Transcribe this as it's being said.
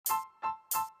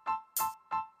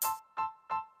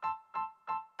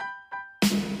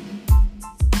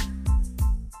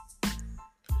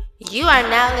You are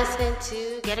now listening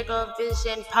to Get a Girl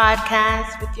Vision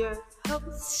podcast with your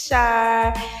host,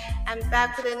 Shar. I'm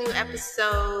back with a new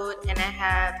episode, and I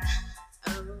have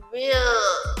a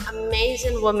real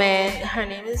amazing woman. Her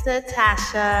name is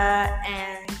Natasha,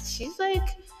 and she's like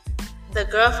the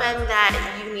girlfriend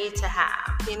that you need to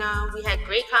have. You know, we had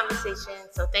great conversations,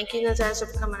 so thank you, Natasha,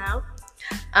 for coming out.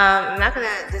 I'm not gonna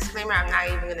disclaimer. I'm not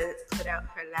even gonna put out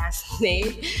her last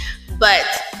name, but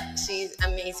she's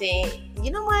amazing.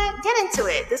 You know what? Get into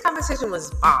it. This conversation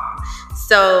was bomb.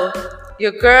 So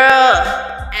your girl,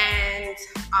 and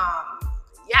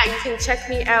yeah, you can check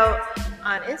me out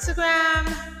on Instagram,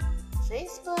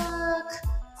 Facebook.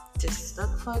 Just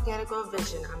look for Get a Girl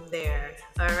Vision. I'm there.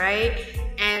 All right,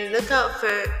 and look out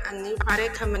for a new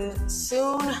product coming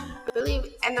soon. I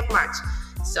believe end of March.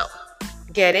 So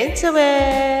get into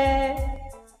it.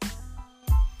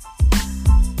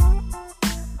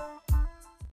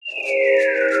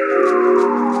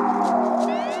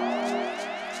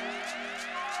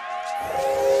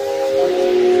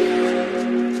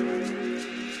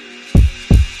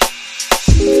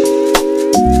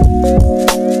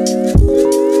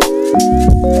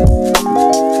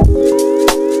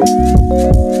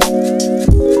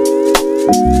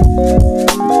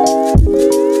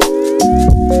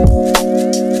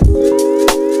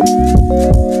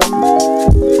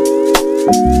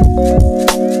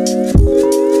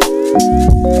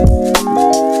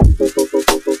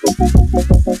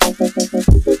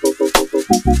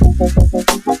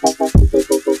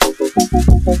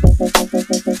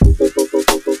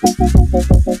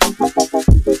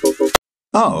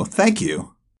 Oh, thank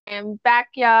you. I'm back,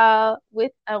 y'all,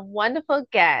 with a wonderful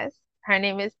guest. Her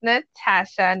name is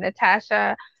Natasha.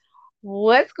 Natasha,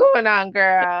 what's going on,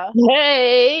 girl?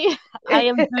 Hey, I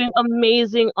am doing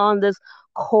amazing on this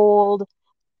cold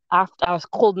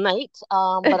cold night.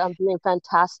 But I'm doing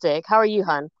fantastic. How are you,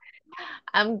 hon?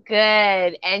 I'm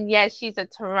good. And yes, she's a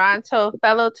fellow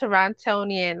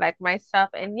Torontonian like myself.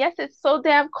 And yes, it's so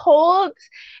damn cold.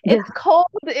 It's cold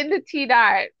in the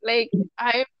T-Dart. Like,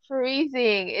 I'm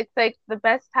freezing. It's like the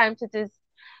best time to just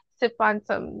sip on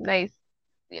some nice,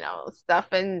 stuff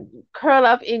and curl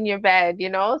up in your bed,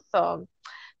 So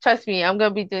trust me, I'm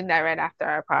gonna be doing that right after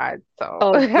our pod. So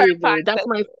Oh, our baby, pod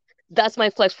that's my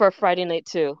flex for a Friday night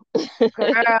too.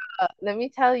 girl, let me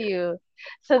tell you.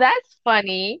 So that's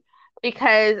funny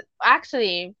because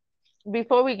actually,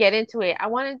 before we get into it, I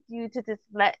wanted you to just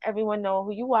let everyone know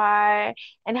who you are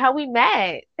and how we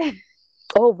met.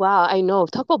 Oh wow, I know.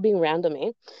 Talk about being random,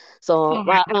 eh? So, Oh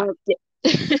my God.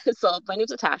 so my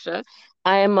name's Natasha.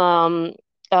 I'm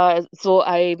so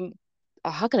I'm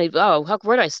how can I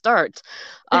where do I start?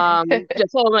 I'm an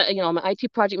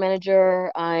IT project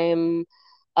manager. I'm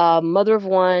a mother of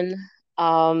one.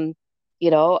 Um,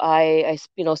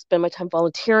 spend my time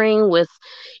volunteering with,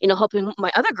 helping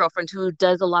my other girlfriend who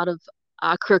does a lot of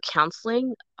career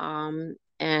counseling,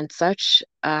 and such.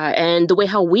 And the way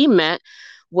how we met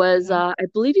was, I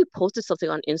believe you posted something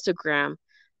on Instagram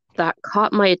that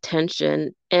caught my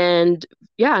attention, and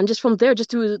yeah, and just from there,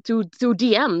 just through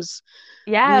DMs,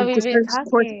 Yeah, we we've just been started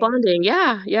talking. corresponding.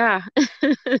 Yeah, yeah.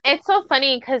 It's so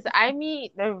funny because I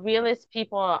meet the realest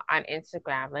people on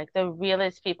Instagram, like the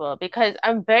realest people, because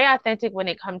I'm very authentic when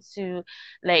it comes to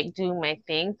like doing my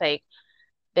things. Like,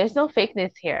 there's no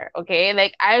fakeness here, okay?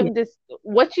 Like, Yeah. I'm just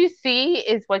what you see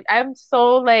is what I'm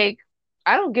so like,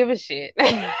 I don't give a shit.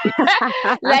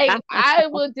 Like, I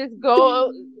will just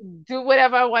go do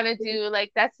whatever I want to do.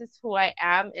 Like, that's just who I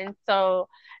am. And so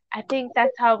I think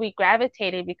that's how we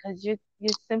gravitated because you're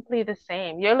simply the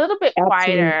same. You're a little bit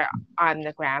Absolutely. quieter on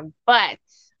the gram, but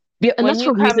Yeah, and when that's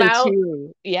you for a come reason out,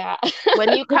 too. Yeah.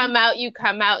 you come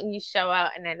out and you show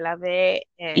out, and I love it.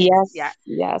 And yeah, Yes,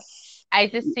 yes. I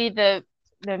just see the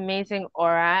amazing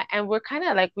aura, and we're kind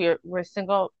of like we're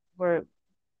single.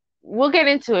 We'll get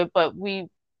into it, but we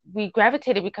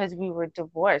gravitated because we were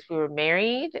divorced. We were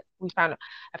married. I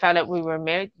found out we were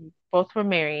married. We both were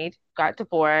married. Got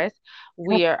divorced. Yep.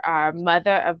 We are a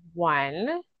mother of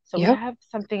one, so we Yep. have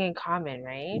something in common,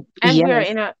 right? And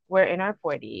Yes. we're in our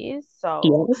 40s, so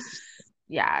Yes.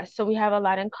 yeah, so we have a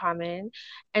lot in common.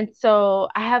 And so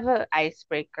I have a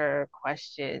icebreaker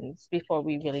questions before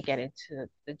we really get into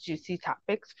the juicy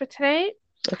topics for today.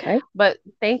 Okay. But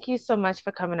thank you so much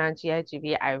for coming on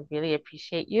GIGB. I really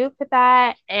appreciate you for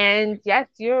that. And yes,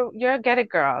 you're a get it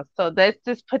girl. So let's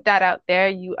just put that out there.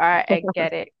 You are a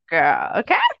get it girl.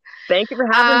 Okay? Thank you for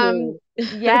having Um, me.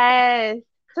 yes.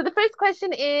 So the first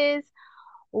question is,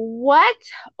 what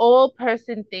old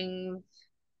person things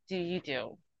do you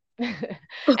do?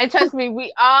 And trust me,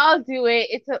 we all do it.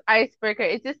 It's an icebreaker.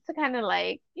 It's just to kind of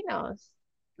like,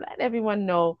 let everyone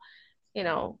know,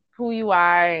 who you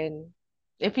are and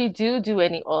if you do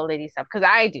any old lady stuff, because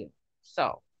I do.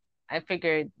 So I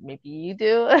figured maybe you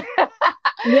do.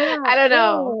 Yeah. I don't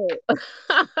know.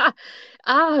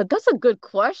 Oh. That's a good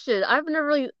question. I've never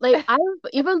really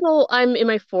even though I'm in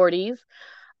my 40s,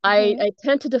 Hmm. I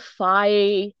tend to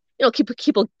defy,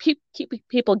 keep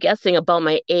people guessing about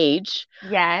my age.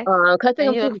 Yes. 'Cause I think And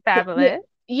I'm you look pretty cool. Yeah, fabulous.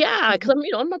 yeah, because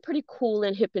I'm a pretty cool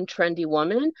and hip and trendy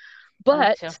woman. Oh, me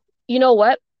But too. you know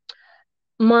what?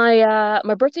 My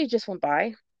birthday just went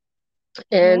by,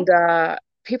 Hmm. and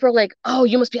people are like, "Oh,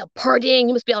 you must be out partying.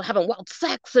 You must be out having wild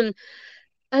sex."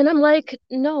 And I'm like,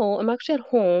 "No, I'm actually at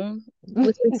home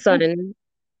with my son.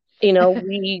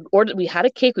 We had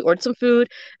a cake, we ordered some food,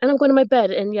 and I'm going to my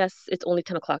bed. And yes, it's only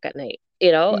 10 o'clock at night,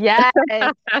 you know?" Yes.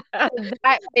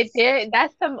 That right there,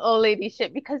 that's some old lady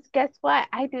shit because guess what?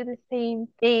 I do the same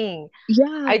thing.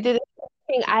 Yeah. I do the same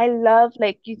thing. I love,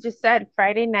 like you just said,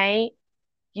 Friday night,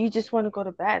 you just want to go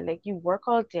to bed. Like you work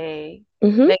all day.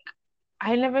 Hmm. Like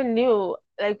I never knew.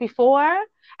 Like before,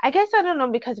 I guess I don't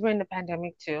know because we're in the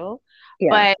pandemic too, Yeah.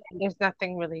 but there's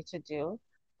nothing really to do.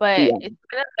 But Yeah. it's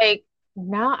kind of like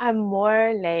now I'm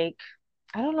more like,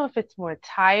 I don't know if it's more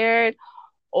tired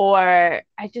or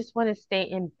I just want to stay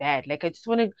in bed. Like I just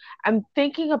want to, I'm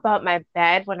thinking about my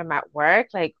bed when I'm at work,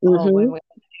 like, oh, what am Hmm. I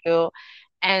gonna do?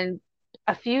 And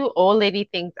a few old lady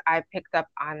things I picked up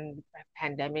on the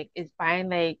pandemic is buying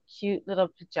like cute little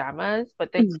pajamas,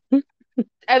 but the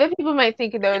other people might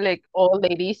think they're like old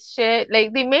lady shit.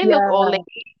 Like they may look old Yeah.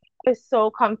 lady, but it's so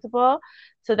comfortable.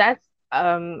 So that's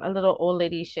a little old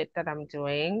lady shit that I'm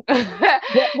doing.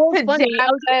 Well, it's funny.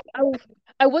 Pajamas.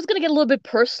 I was gonna get a little bit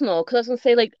personal because I was gonna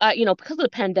say like because of the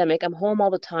pandemic, I'm home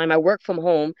all the time. I work from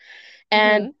home,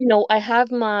 and Hmm. I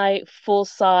have my full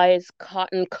size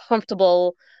cotton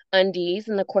comfortable undies,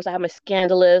 and of course I have my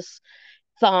scandalous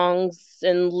thongs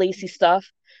and lacy stuff,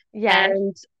 Yes.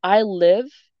 and I live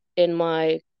in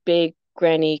my big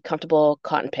granny comfortable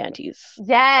cotton panties,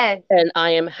 Yes. and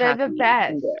I am They're the happy in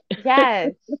best. there.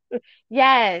 Yes.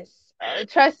 Yes.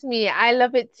 Trust me, I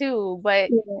love it too, but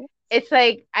Yeah. it's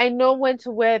like I know when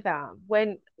to wear them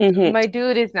when Hmm. my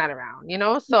dude is not around, you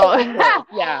know? Yeah, So, of course.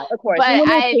 Yeah, of course. You but know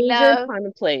the I occasion, love, time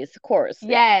and place, of course. Yeah.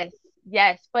 yes,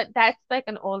 yes, but that's like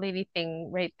an old lady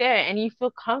thing right there, and you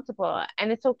feel comfortable,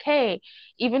 and it's okay.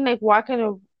 Even like walking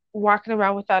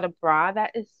around without a bra,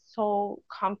 that is so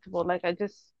comfortable. Like I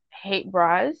just hate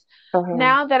bras. Uh-huh.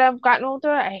 Now that I've gotten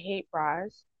older, I hate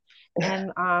bras.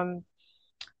 And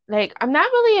like I'm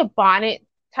not really a bonnet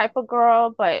type of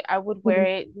girl, but I would wear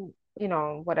Mhm.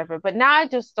 it, whatever. But now I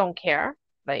just don't care.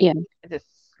 Like Yeah. I just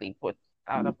sleep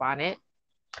without a bonnet.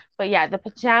 But yeah, the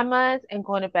pajamas and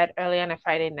going to bed early on a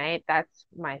Friday night, that's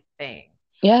my thing.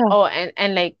 Yeah. Oh,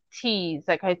 and like teas.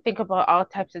 Like I think about all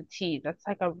types of teas. That's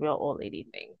like a real old lady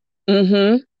thing.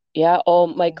 Mm-hmm. Yeah. Oh,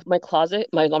 Mhm. my closet,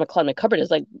 not my closet, my cupboard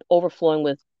is like overflowing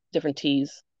with different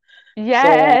teas. So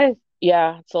Yes.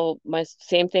 yeah, so my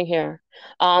same thing here.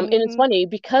 And it's Hmm. funny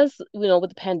because with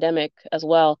the pandemic as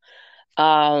well,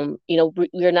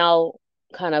 we're now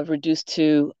kind of reduced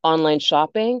to online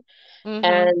shopping, Hmm.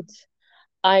 and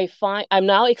I'm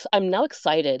now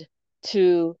excited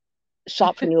to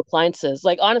shop for new appliances.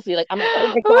 Like honestly, like I'm like, oh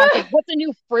my gosh, like what's a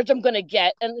new fridge I'm gonna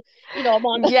get? And I'm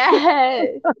on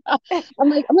Yes. I'm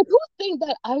like, who would think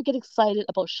that I would get excited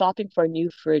about shopping for a new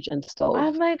fridge and stove?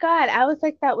 Oh my God, I was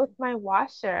like that with my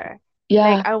washer.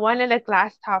 Like Yeah. I wanted a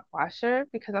glass top washer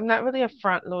because I'm not really a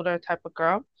front loader type of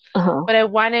girl, Uh-huh. but I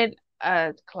wanted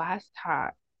a glass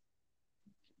top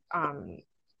um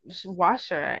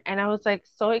washer and I was like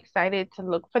so excited to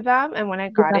look for them and when I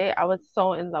got Yeah. it I was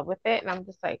so in love with it and I'm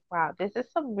just like wow this is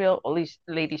some real old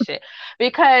lady shit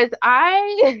because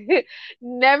I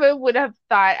never would have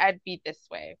thought I'd be this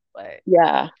way but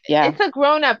Yeah. Yeah. it's a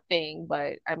grown up thing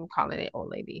but I'm calling it old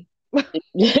lady.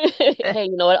 Hey,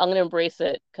 you know what? I'm gonna embrace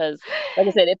it because, like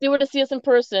I said, if they were to see us in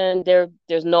person,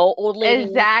 there's no old lady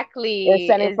Exactly,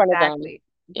 standing in front of them. exactly.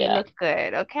 They Yeah. look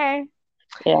good. Okay.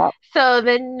 Yeah. So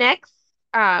the next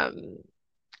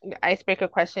icebreaker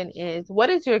question is, what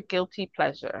is your guilty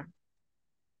pleasure?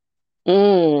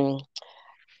 Mm.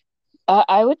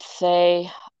 I would say,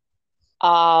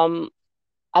 um,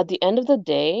 at the end of the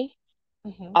day,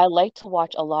 Hmm. I like to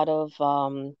watch a lot of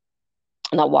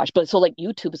not watch, but so like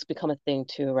YouTube has become a thing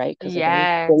too, right? Because again,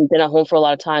 Yes. been at home for a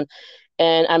lot of time,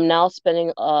 and I'm now spending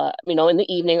in the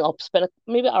evening I'll spend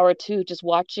maybe an hour or two just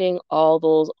watching all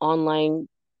those online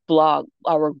blog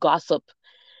or gossip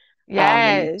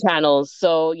Yes. channels.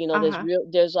 So Uh-huh.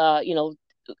 there's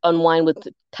Unwind with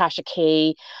Tasha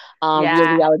K, Real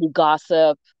Yeah. Reality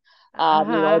Gossip. I'll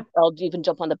Uh-huh. even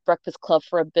jump on the Breakfast Club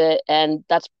for a bit, and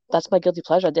that's my guilty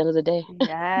pleasure at the end of the day.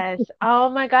 Yes. Oh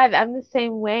my God, I'm the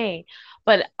same way.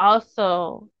 But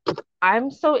also,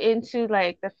 I'm so into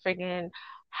like the friggin'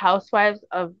 Housewives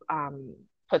of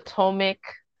Potomac.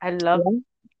 I love, Yeah.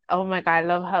 oh my God, I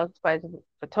love Housewives of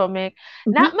Potomac.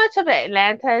 Hmm. Not much of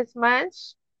Atlanta as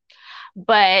much,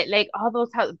 but like all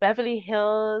those house Beverly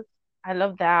Hills, I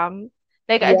love them.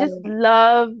 Like I just Yeah.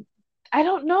 love, I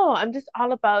don't know, I'm just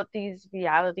all about these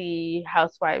reality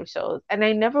housewife shows, and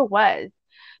I never was.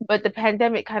 But the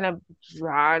pandemic kind of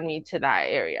drawn me to that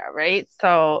area, right?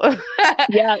 So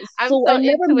Yeah, I'm so so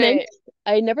into it.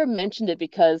 I never mentioned it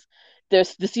because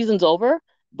there's the season's over,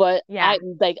 but Yeah.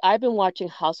 I've been watching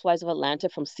Housewives of Atlanta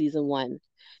from season one.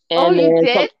 Oh, And you then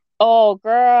from did? oh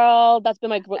girl, that's been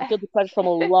my guilty pleasure from a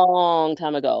long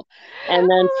time ago. Oh my God.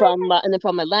 And then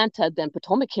from Atlanta, then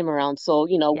Potomac came around. So,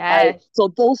 I Yes. so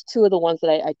those two are the ones that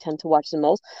I tend to watch the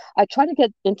most. I try to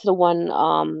get into the one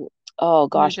oh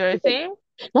New gosh, Jersey?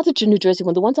 not the New Jersey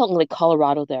one, the ones out in like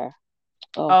Colorado there.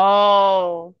 Oh.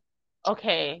 Oh,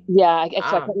 okay. Yeah,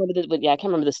 so I can't Um, remember but yeah, I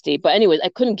can't remember the state. But anyways, I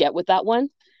couldn't get with that one.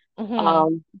 mhm.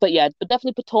 But yeah, but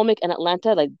definitely Potomac and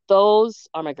Atlanta, like those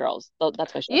are my girls.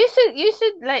 That's my show.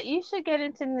 You should get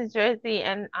into New Jersey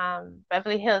and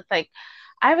Beverly Hills. Like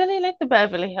I really like the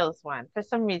Beverly Hills one for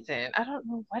some reason. I don't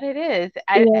know what it is.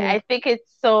 Yeah. I think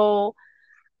it's so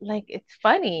like it's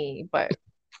funny, but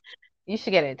you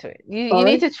should get into it. You All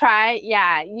need right. to try.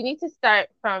 Yeah, you need to start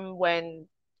from when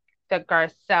the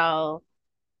Garcelle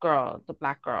girl, the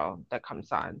black girl that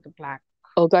comes on, the black.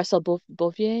 Oh, Garcelle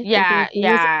Beauvais, I think Yeah, it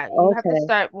is. yeah. You have to Okay.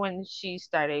 start when she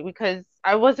started because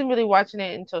I wasn't really watching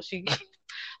it until she.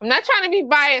 I'm not trying to be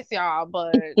biased, y'all,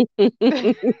 but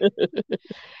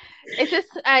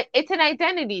it's an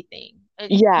identity thing.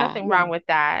 It's Yeah, nothing yeah, wrong with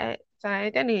that. It's an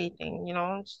identity thing, you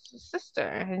know. She's a sister,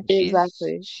 and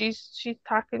exactly. she's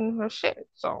talking her shit,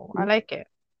 so I like it.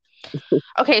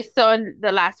 Okay, so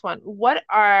the last one. What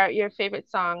are your favorite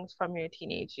songs from your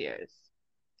teenage years?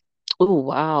 Oh,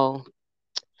 wow.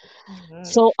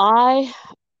 Hmm. So I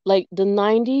like the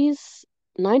 90s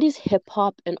hip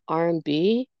hop and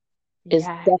R&B is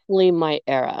Yes, definitely my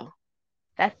era.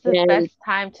 that's the And best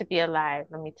time to be alive,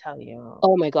 let me tell you.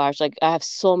 oh my gosh, like I have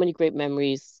so many great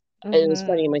memories. It was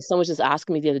funny. Hmm. My son was just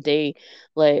asking me the other day,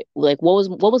 like what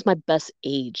was my best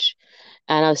age?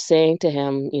 And I was saying to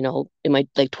him, in my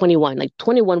like 21, like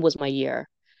 21 was my year.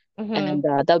 Hmm. And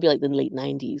that would be like the late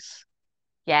 90s.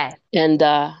 Yes. And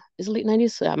is it late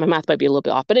 90s? My math might be a little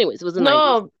bit off, but anyways, it was the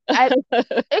 90s. No, I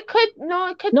it could no,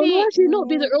 it could No, no, be actually, no, it'd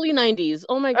be the early 90s.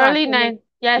 Oh my gosh. early nine.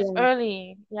 Yes, Yeah.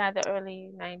 early. Yeah, the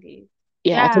early 90s.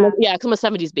 Yeah, Yeah. yeah, 'cause I'm a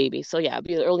 70s baby. So yeah, it'd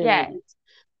be the early Yes. 90s.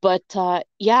 But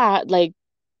yeah,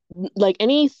 like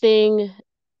anything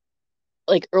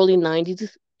like early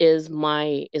 90s is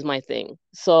my thing.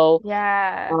 So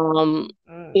Yeah. um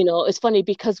Mm-hmm. it's funny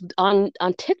because on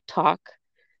TikTok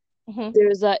Hmm.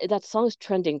 there's that song is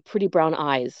trending, Pretty Brown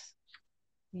Eyes.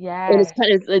 And it's Yes.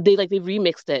 kind of they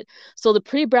remixed it. So the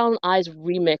Pretty Brown Eyes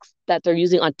remix that they're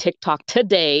using on TikTok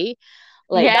today,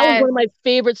 like that was one Yes. of my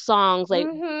favorite songs like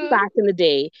Hmm. back in the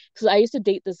day. Because I used to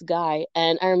date this guy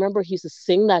and I remember he used to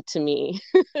sing that to me.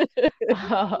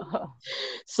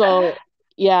 So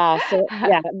yeah,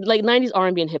 like 90s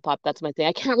R&B and hip hop, that's my thing.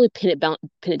 I can't really pin it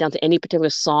down to any particular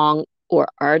song or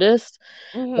artist,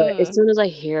 but as Hmm. soon as I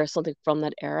hear something from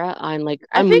that era, I'm like,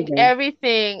 I I'm think moving.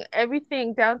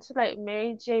 everything down to like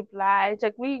Mary J. Blige.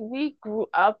 Like we grew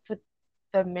up with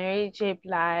the Mary J.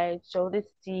 Blige,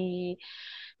 Jodeci,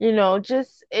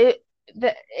 just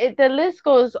the list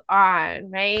goes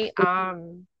on, right?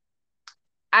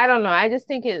 I don't know. I just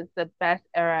think it's the best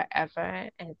era ever.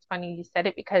 And it's funny you said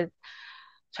it because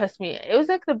trust me, it was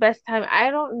like the best time.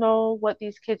 I don't know what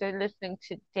these kids are listening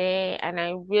to today, and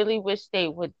I really wish they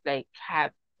would like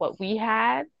have what we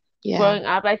had Yeah, growing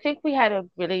up. I think we had a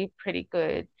really pretty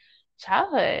good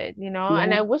childhood,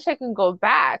 and I yeah, wish I can go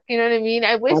back. You know what I mean?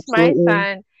 I wish my absolutely.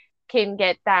 son can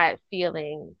get that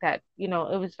feeling that, it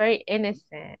was very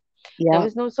innocent. There Yeah,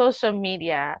 was no social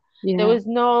media. There yeah. was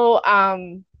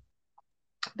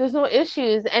there's no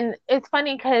issues. And it's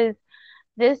funny because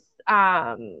this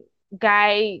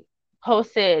guy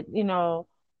posted,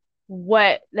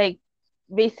 what like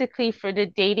basically for the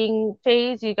dating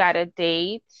phase, you gotta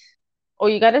date or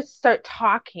you gotta start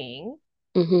talking,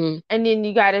 Mm-hmm. and then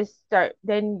you gotta start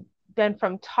then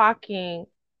from talking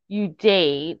you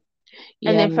date,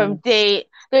 and then from Yes. date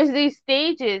there's these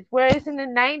stages. Whereas in the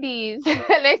 90s,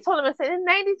 and I told him, I said, in the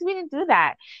 90s we didn't do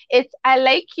that. It's I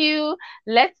like you,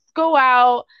 let's go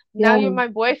out, now Yeah. you're my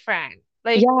boyfriend.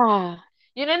 Like, Yeah.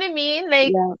 you know what I mean?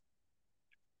 Like, Yeah.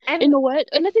 You and know what?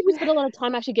 And it's I think we spent a lot of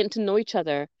time actually getting to know each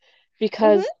other.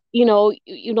 because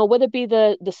Mhm. whether it be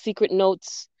the secret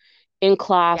notes in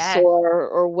class Yes.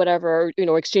 or whatever,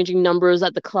 exchanging numbers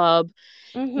at the club,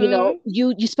 Mhm.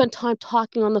 you spend time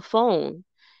talking on the phone.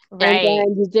 And Right.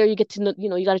 then you get to know,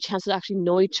 you got a chance to actually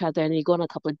know each other, and you go on a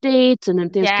couple of dates, and then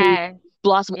things can Yes.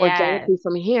 blossom Yes. organically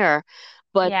from here.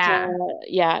 But Yeah.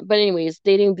 yeah, but anyways,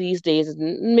 dating these days is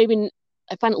maybe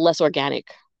I find it less organic.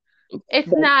 It's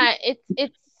But not.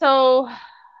 It's so.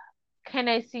 Can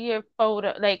I see your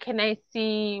photo? Like, can I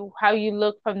see how you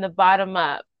look from the bottom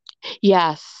up?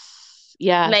 yes,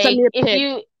 yeah, send Like, me a if pic.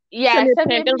 you, Send yeah, me a send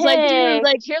me pic. a And it's like, dude, pic.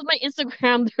 like here's my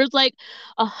Instagram. There's like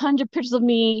 100 pictures of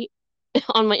me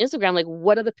on my Instagram. Like,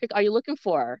 what other pic are you looking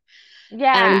for?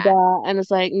 Yeah. And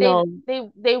it's like, they no.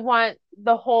 they want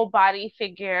the whole body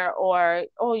figure, or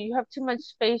oh, you have too much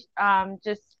space,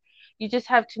 just you just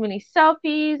have too many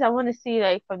selfies. I want to see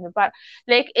like from the bottom.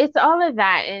 Like, it's all of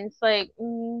that, and it's like,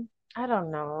 I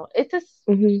don't know, it's just,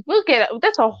 Hmm. we'll get,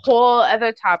 that's a whole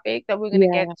other topic that we're going to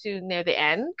get Yeah. to near the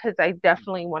end, because I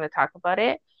definitely want to talk about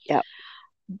it. Yeah.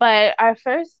 But our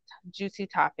first juicy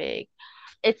topic,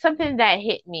 it's something that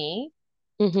hit me.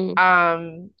 Hmm.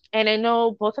 And I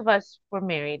know both of us were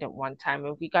married at one time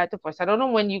and we got divorced. I don't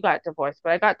know when you got divorced,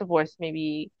 but I got divorced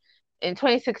maybe in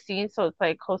 2016. So it's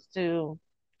like close to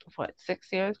what,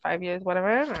 6 years, 5 years, whatever.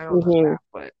 I don't know Hmm. that,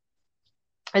 but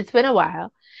it's been a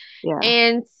while. Yeah.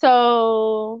 And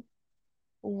so,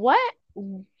 what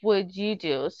would you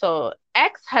do? So,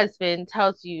 ex-husband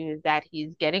tells you that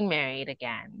he's getting married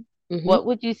again. Hmm. What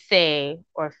would you say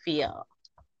or feel?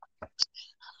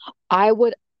 I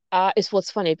would, it's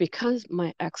what's funny because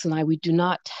my ex and I, we do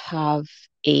not have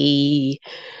a,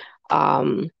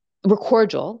 um, we're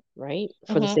cordial, right,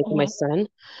 for the sake of my Mm-hmm, son.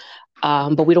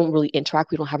 But we don't really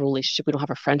interact. We don't have a relationship. We don't have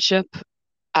a friendship.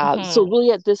 So mm-hmm.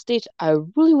 really at this stage, I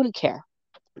really wouldn't care.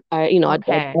 I'd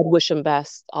Okay. wish him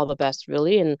best, all the best,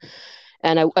 really,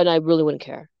 and I really wouldn't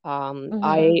care.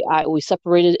 Mm-hmm, We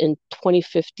separated in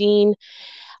 2015,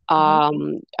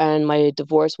 mm-hmm. and my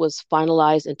divorce was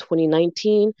finalized in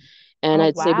 2019. And Oh,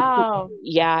 I'd say between, wow.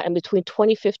 yeah, and between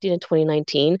 2015 and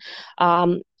 2019,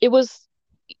 it was,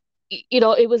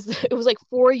 it was it was like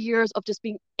 4 years of just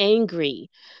being angry.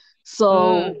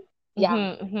 So Mm. yeah,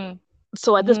 Mm-hmm, mm-hmm,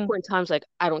 so at this mm-hmm. point in time, it's like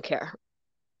I don't care.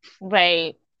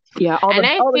 Right. Yeah, And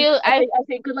I all the feel I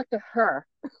say good luck to her.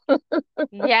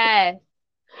 yes.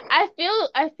 I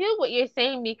feel what you're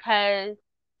saying, because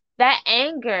that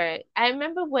anger, I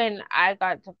remember when I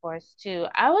got divorced too.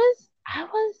 I was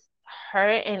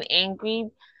hurt and angry,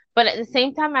 but at the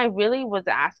same time I really was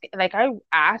asking, like, I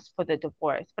asked for the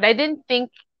divorce, but I didn't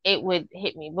think it would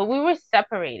hit me. But we were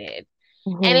separated,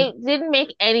 and Hmm. it didn't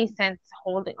make any sense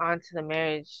holding on to the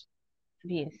marriage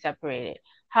being separated.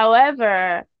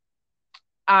 However,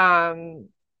 um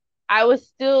I was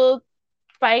still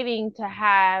fighting to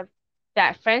have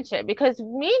that friendship, because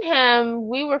me and him,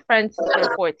 we were friends since we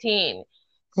were 14.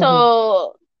 Hmm.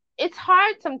 So it's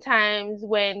hard sometimes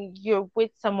when you're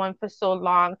with someone for so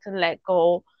long to let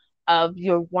go of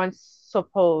your once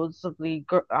supposedly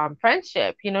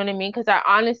friendship. You know what I mean? Because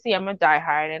I'm a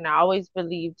diehard, and I always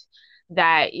believed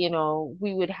that,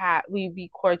 we'd be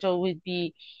cordial, we'd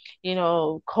be,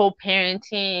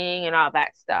 co-parenting and all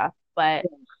that stuff. But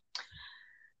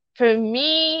for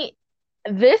me,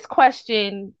 this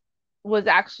question was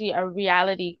actually a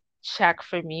reality check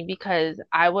for me, because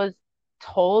I was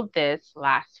told this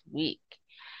last week.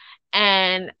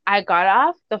 And I got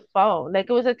off the phone. Like,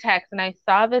 it was a text, and I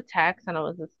saw the text and I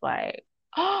was just like,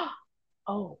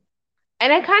 oh.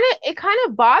 And it kind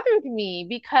of bothered me,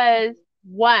 because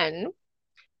one,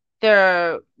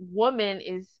 the woman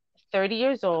is 30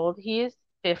 years old. He is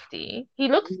 50. He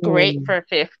looks great Mm. for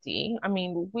 50. I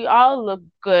mean, we all look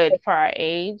good for our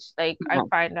age. Like, I Yeah.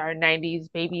 find our 90s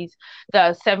babies,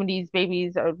 the 70s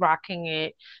babies are rocking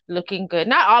it, looking good.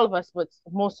 Not all of us, but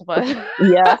most of us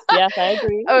Yes, yes, I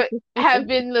agree. have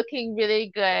been looking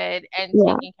really good and Yeah.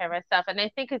 taking care of ourselves. And I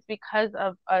think it's because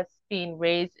of us being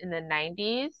raised in the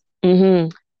 90s. Hmm.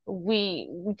 We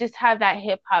just have that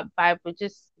hip hop vibe. We're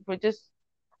just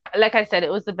like I said,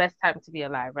 it was the best time to be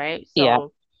alive, right? Yeah.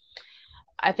 So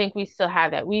I think we still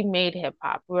have that. We made hip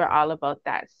hop. We're all about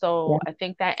that. Yeah. So I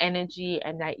think that energy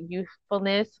and that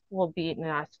youthfulness will be in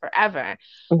us forever.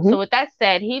 Hmm. So with that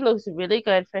said, he looks really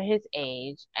good for his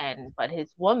age, and but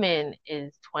his woman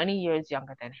is 20 years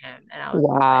younger than him. And I was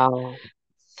just like, Wow.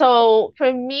 so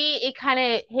for me, it kind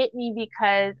of hit me,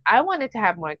 because I wanted to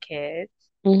have more kids.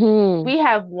 Hmm. We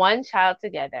have one child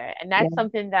together, and Yeah. that's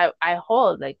something that I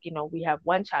hold. Like, we have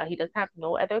one child. He doesn't have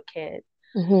no other kids,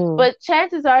 Hmm. but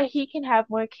chances are he can have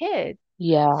more kids.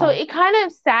 So Yeah. it kind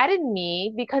of saddened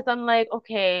me because I'm like,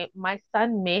 okay, my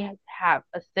son may have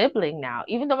a sibling now,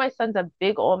 even though my son's a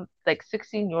big old, like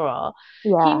 16-year-old,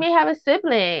 he Yeah. may have a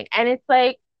sibling. And it's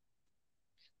like,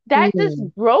 that just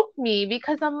Mm. broke me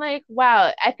because I'm like,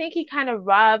 wow, I think he kind of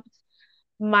robbed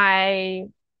my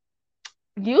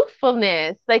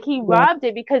youthfulness. Like he Yeah. robbed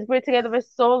it because we're together for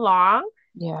so long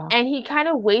Yeah. and he kind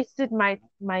of wasted my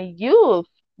youth.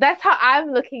 That's how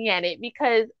I'm looking at it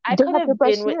because I They could have their have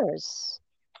been best with, years.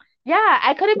 yeah,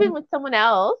 I could have Yeah. been with someone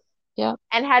else Yeah.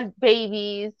 and had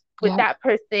babies with Yeah. that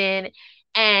person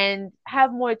and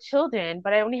have more children,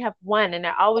 but I only have one and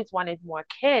I always wanted more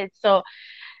kids. So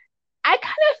I kind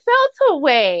of felt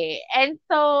away. And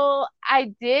so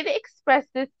I did express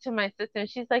this to my sister. And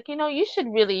she's like, you should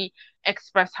really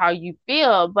express how you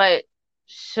feel, but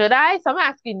should I? So I'm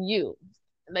asking you.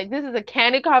 Like, this is a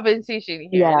candid conversation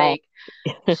here. Yeah. Like,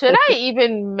 should I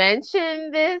even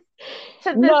mention this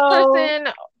to this No. person?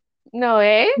 No,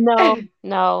 eh? No.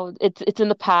 No. It's in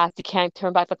the past. You can't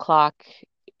turn back the clock.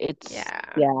 It's Yeah.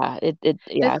 yeah.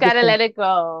 Yeah. Just gotta let it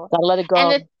go. Gotta let it And go.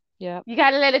 the Yeah. You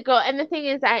gotta let it go. And the thing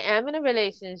is, I am in a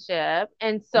relationship,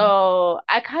 and so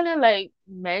I kind of like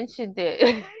mentioned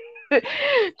it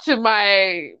to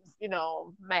my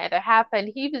other half, and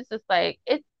he was just like,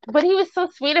 it, but he was so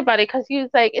sweet about it because he was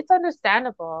like, it's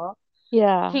understandable.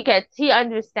 Yeah. He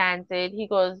understands it. He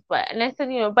goes, and I said,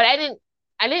 but I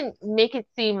didn't make it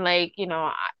seem like,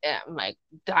 I'm like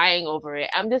dying over it.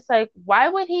 I'm just like, why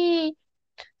would he?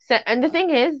 And the thing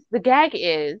is, the gag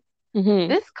is, Hmm.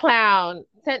 this clown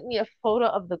sent me a photo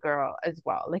of the girl as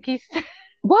well. Like he's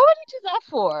What would you do that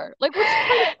for? Like, what are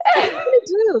you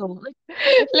gonna do?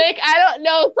 like, I don't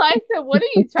know. So I said, what are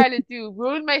you trying to do?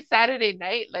 Ruin my Saturday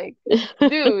night? Like,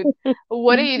 dude,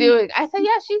 what are you doing? I said,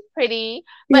 yeah, she's pretty,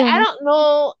 but I Yeah. don't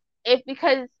know if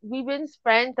because we've been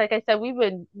friends, like I said,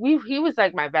 he was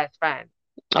like my best friend.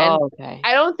 And Oh, okay.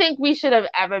 I don't think we should have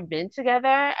ever been together.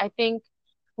 I think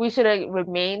we should have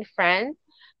remained friends.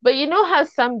 But you know how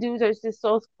some dudes are just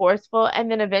so forceful,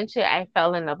 and then eventually I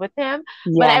fell in love with him.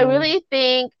 But Yeah. I really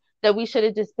think that we should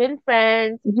have just been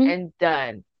friends Hmm. and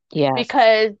done. Yes.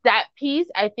 Because that piece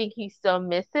I think he still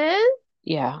misses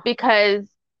Yeah. because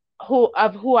who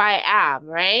I am,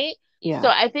 right? So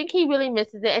Yeah. I think he really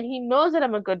misses it and he knows that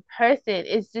I'm a good person.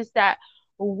 It's just that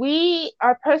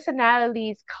our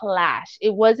personalities clash.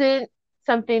 It wasn't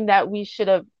something that we should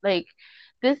have like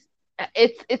this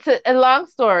it's a long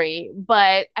story,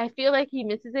 but I feel like he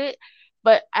misses it.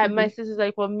 But my Hmm. sister's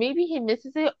like, well, maybe he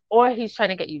misses it or he's trying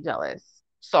to get you jealous.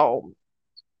 So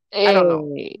I don't know,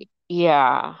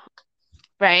 Yeah.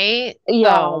 right?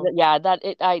 Yeah. So Yeah. That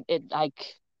it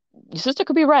like your sister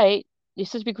could be right. Your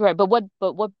sister could be right. But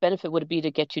what benefit would it be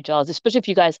to get you jealous, especially if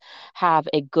you guys have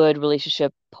a good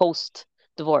relationship post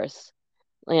divorce?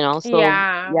 So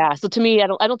yeah. yeah, so to me, I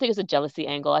don't think it's a jealousy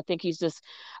angle. I think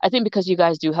because you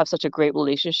guys do have such a great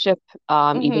relationship,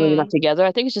 even though you're not Hmm. together,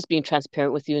 I think it's just being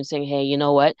transparent with you and saying, hey, you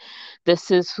know what,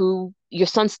 this is who your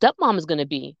son's stepmom is going to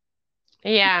be,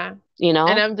 Yeah. you And know.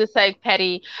 I'm just like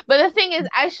petty. But the thing is,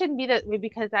 I shouldn't be that way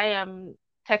because I am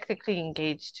technically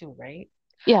engaged too, right?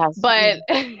 Yes. But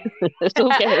So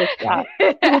who cares? Yeah.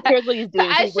 so Who cares what he's doing?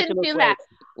 I What she shouldn't looks feel that. like.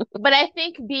 But I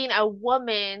think being a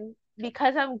woman,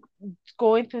 because I'm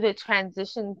going through the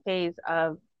transition phase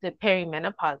of the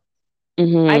perimenopause, I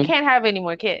Mm-hmm. can't have any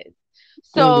more kids.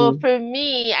 So Mm-hmm. for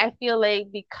me, I feel like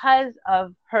because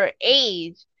of her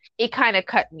age, it kind of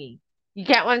cut me. You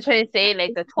get what I'm trying to say?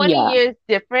 Like the 20 Yeah. years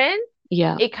difference,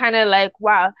 Yeah. it kind of like,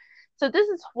 wow. So this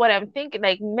is what I'm thinking.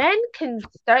 Like men can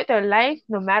start their life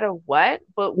no matter what,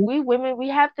 but we women, we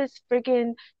have this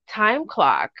freaking time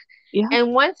clock. Yeah.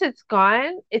 And once it's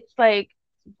gone, it's like,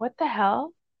 what the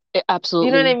hell? You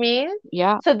know what I Absolutely. mean?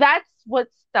 Yeah. So that's what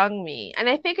stung me. And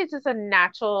I think it's just a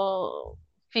natural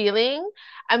feeling.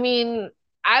 I mean,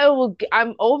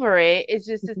 I'm over it. It's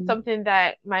Mhm. something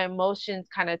that my emotions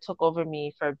kind of took over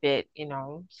me for a bit.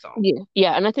 So, Yeah,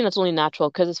 yeah, and I think that's only natural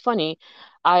because it's funny.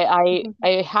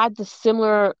 I had the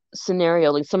similar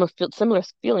scenario, like similar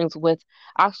feelings with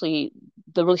actually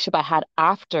the relationship I had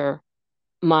after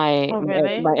my oh, my,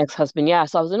 really? my ex-husband. Yeah,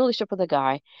 so I was in a relationship with a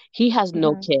guy. He has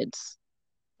no Hmm. kids.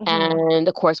 Hmm. And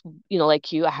of course,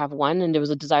 like you, I have one, and there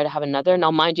was a desire to have another.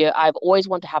 Now, mind you, I've always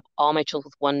wanted to have all my children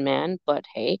with one man, but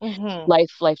hey, Hmm.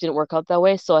 life didn't work out that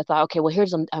way. So I thought, okay, well,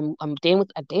 I'm dating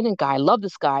a guy. I love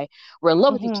this guy. We're in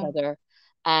love with each Hmm. other,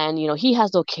 and he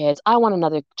has no kids. I want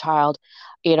another child.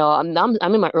 I'm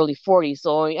in my early 40s,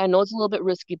 so I know it's a little bit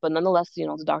risky, but nonetheless, the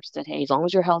doctor said, hey, as long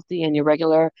as you're healthy and you're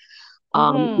regular,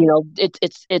 Hmm.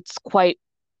 it's quite,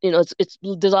 there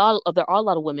are a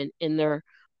lot of women in their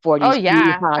Oh, 40s who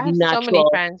yeah. I have have so many natural,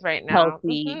 friends right now.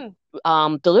 healthy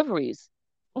Hmm. deliveries.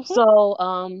 Mhm. So,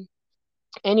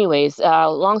 anyways,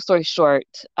 long story short,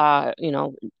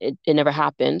 it never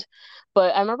happened.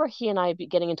 But I remember he and I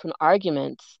getting into an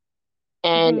argument,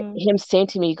 and Mhm. him saying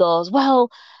to me, he goes, "Well,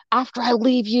 after I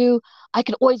leave you, I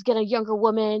can always get a younger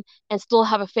woman and still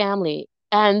have a family."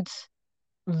 And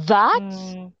that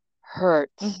Mhm.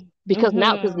 hurt Mhm. because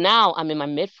Mhm. now I'm in my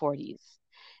mid 40s,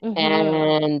 Mhm.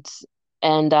 and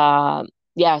and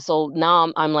yeah, so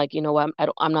now I'm like, you know what,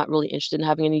 I'm not really interested in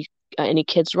having any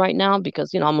kids right now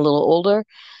because I'm a little older.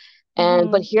 And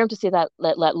but Mhm. hear him to say that,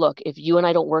 let look, if you and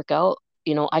I don't work out,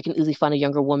 I can easily find a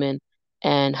younger woman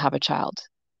and have a child.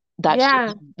 That should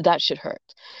Yeah, that should hurt,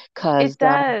 because it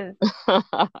does.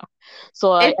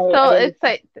 so I didn't. It's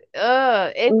like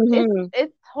Hmm.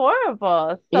 it's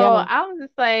horrible. So Yeah. I was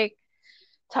just like,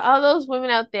 to all those women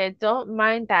out there, don't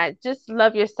mind that. Just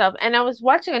love yourself. And I was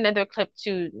watching another clip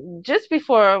too, just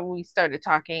before we started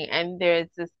talking, and there's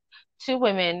this two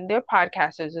women, they're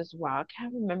podcasters as well. I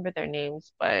can't remember their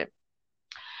names, but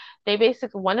they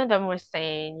basically, one of them was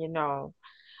saying,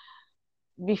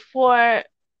 before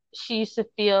she used to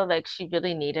feel like she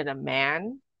really needed a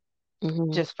man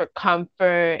Hmm. just for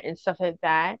comfort and stuff like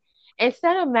that. It's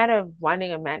not a matter of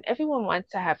wanting a man. Everyone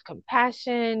wants to have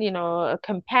compassion, a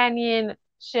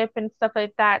companionship and stuff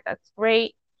like that. That's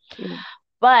great. Yeah.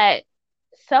 But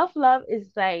self-love is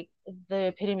like the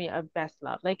epitome of best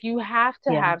love. Like you have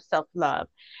to Yeah. have self-love.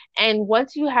 And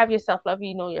once you have your self-love,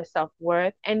 you know your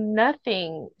self-worth, and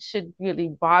nothing should really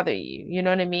bother you. You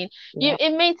know what I mean? Yeah.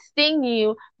 It may sting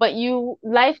you, but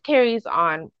life carries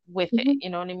on with it. Hmm. You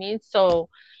know what I mean? So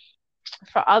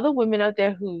for other women out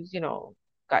there who's,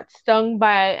 got stung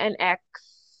by an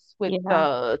ex with Yeah.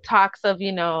 the talks of,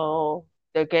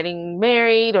 they're getting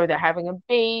married or they're having a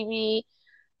baby,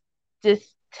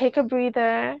 just take a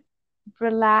breather,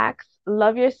 relax,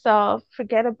 love yourself,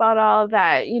 forget about all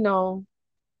that,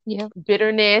 Yeah.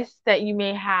 bitterness that you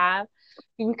may have.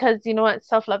 Because you know what,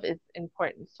 self-love is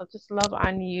important. So just love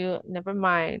on you. Never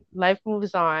mind. Life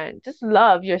moves on. Just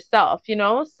love yourself.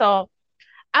 So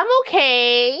I'm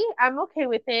okay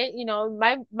with it.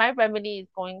 My remedy is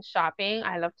going shopping.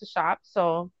 I love to shop,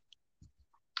 so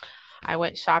I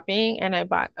went shopping and I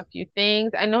bought a few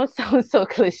things. I know it sounds so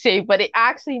cliche, but it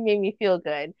actually made me feel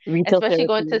good. Retail Especially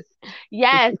going to, therapy.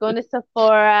 yes, going to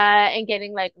Sephora and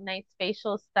getting like nice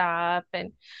facial stuff,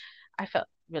 and I felt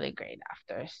really great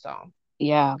after. So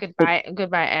Yeah. goodbye,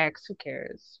 ex. Who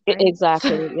cares, right?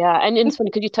 Exactly. Yeah. And it's funny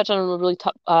because you touch on a really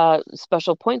top,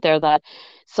 special point there, that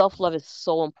self-love is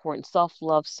so important.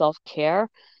 Self-love, self-care,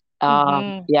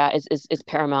 hmm yeah, is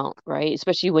paramount, right?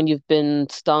 Especially when you've been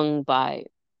stung by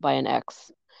an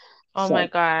ex. Oh my So,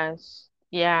 gosh.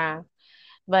 Yeah.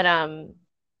 But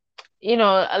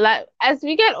a lot as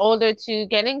we get older too,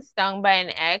 getting stung by an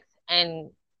ex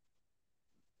and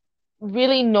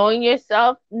really knowing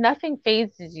yourself, nothing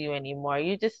phases you anymore.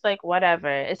 You're just like whatever.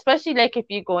 Especially like if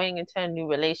you're going into a new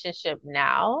relationship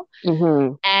now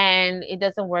hmm, and it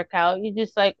doesn't work out, you're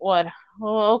just like, what?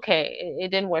 Oh, okay,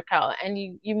 it didn't work out, and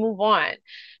you move on.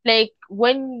 Like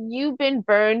when you've been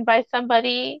burned by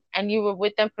somebody and you were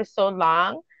with them for so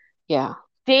long, yeah.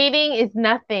 dating is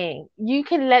nothing. You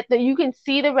can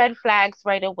see the red flags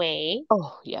right away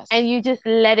Oh, and yes. you just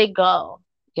let it go.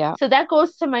 Yeah. So that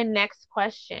goes to my next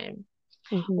question.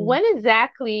 Hmm. When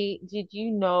exactly did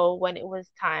you know when it was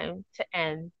time to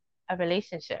end a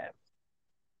relationship?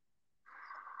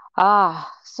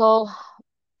 So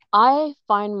I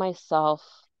find myself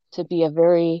to be a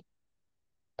very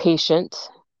patient,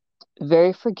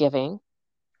 very forgiving,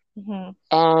 hmm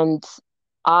and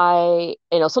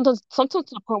sometimes to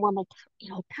the point where I'm like,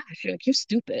 Tash, you're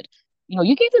stupid.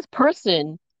 You gave this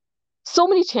person so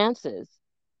many chances,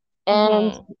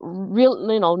 and hmm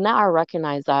now I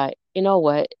recognize that,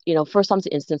 what, first time's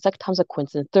an instance, second time's a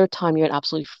coincidence, third time you're an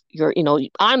absolute,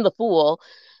 I'm the fool.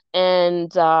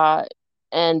 And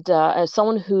as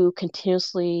someone who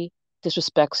continuously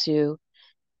disrespects you,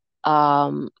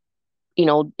 um,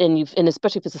 and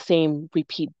especially if it's the same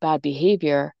repeat bad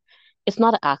behavior, it's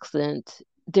not an accident.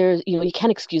 You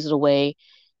can't excuse it away.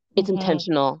 It's hmm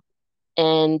intentional.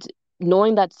 And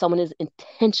knowing that someone is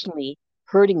intentionally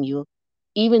hurting you,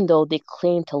 even though they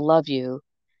claim to love you,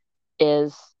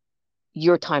 is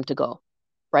your time to go,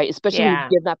 right? Especially when you Yeah.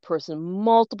 give that person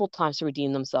multiple times to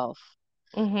redeem themselves.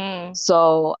 hmm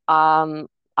So,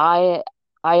 I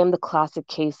I am the classic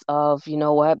case of, you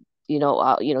know what, you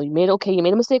made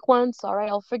a mistake once. All right,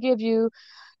 I'll forgive you.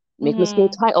 Make a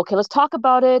mistake hmm time. Okay, let's talk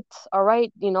about it. All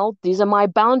right, these are my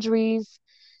boundaries.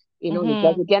 And he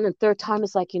does hmm it again, and third time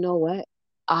it's like, you know what?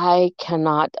 I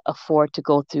cannot afford to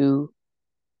go through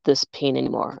this pain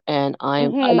anymore, and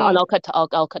hmm I'll cut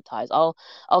ties. I'll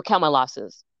count my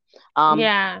losses. Um,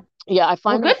 Yeah. yeah, I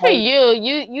Well, find that good for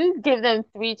you. You give them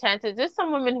three chances. There's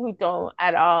some women who don't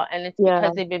at all, and it's yeah.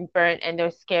 because they've been burnt and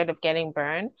they're scared of getting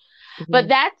burned. But Hmm.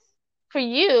 that's for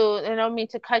you, and I don't mean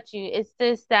to cut you. It's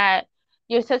just that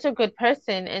you're such a good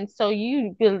person, and so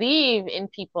you believe in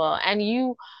people, and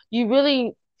you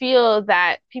really feel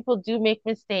that people do make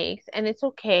mistakes, and it's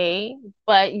okay,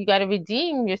 but you got to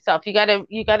redeem yourself. You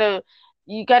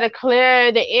gotta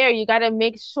clear the air. You gotta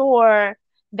make sure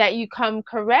that you come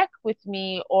correct with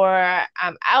me, or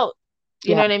I'm out.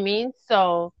 You know Yeah. what I mean?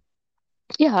 So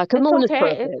Yeah, because no it's one is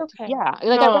okay. It's perfect. okay. Yeah,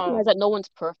 like I recognize No. that no one's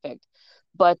perfect,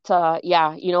 but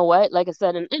yeah, you know what? Like I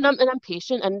said, and I'm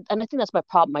patient, and I think that's my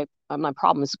problem. My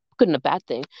problem is good and a bad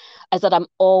thing, is that I'm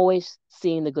always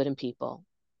seeing the good in people.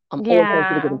 I'm always trying to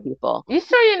see the good in Yeah. people. You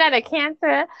sure you're not a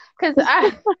cancer? Because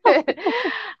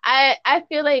I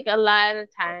feel like a lot of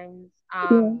times, Yeah.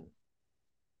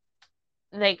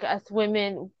 like us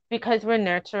women, because we're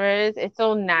nurturers, it's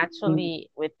so Mm. naturally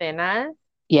within us.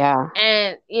 Yeah.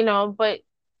 And but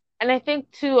and I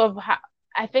think too of how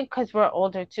I think because we're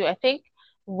older too, I think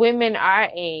women our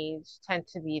age tend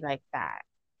to be like that,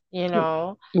 you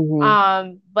know.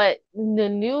 Hmm. But the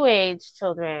new age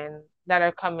children that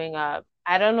are coming up,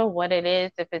 I don't know what it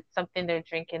is, if it's something they're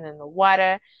drinking in the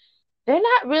water, they're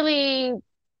not really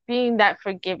being that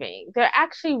forgiving. They're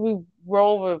actually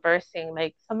role reversing.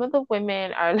 Like some of the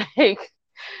women are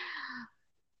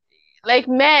like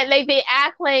men, like they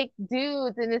act like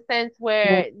dudes in a sense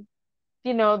Yeah. where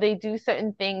they do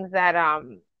certain things that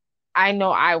I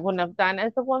know I wouldn't have done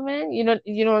as a woman. You know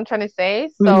what I'm trying to say?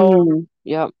 So Hmm.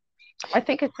 Yeah. I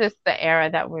think it's just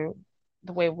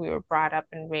the way we were brought up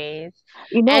and raised,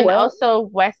 You know and what? also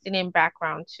West Indian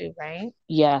background too, right?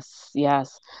 Yes,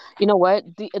 yes. You know what?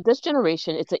 This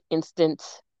generation,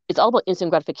 it's all about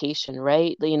instant gratification,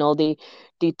 right? They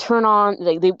turn on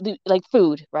they like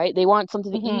food, right? They want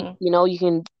something to eat. Hmm. You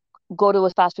can go to a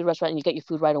fast food restaurant and you get your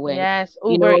food right away. Yes,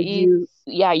 Uber Eats.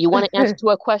 You want to answer to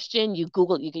a question, you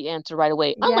Google it, you get your answer right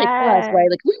away. Unlike us, right? Yes,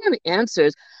 Like we have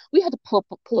answers. We had to pull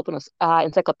up an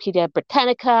Encyclopedia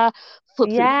Britannica,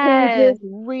 flip through the pages, yes,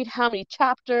 read how many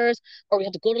chapters, or we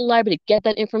had to go to the library to get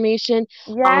that information.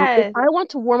 If yes, I want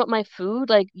to warm up my food,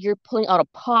 like you're pulling out a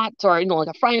pot or like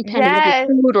a frying pan to warm your yes.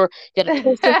 food, or get a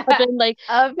toaster oven, like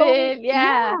so. Oven,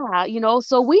 yeah. Yeah,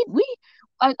 so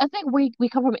I think we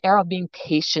come from an era of being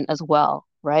patient as well,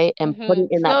 right? And putting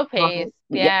in that Slow time. pace,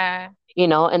 Yeah, yeah.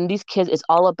 and these kids,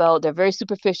 they're very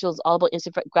superficial. It's all about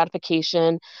instant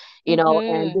gratification, and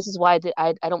Hmm. this is why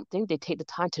I don't think they take the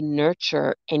time to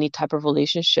nurture any type of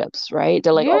relationships, right?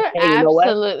 They're like, You're okay, you know what?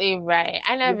 absolutely right.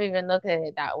 I never even looked at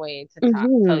it that way to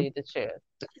tell Hmm. you the truth.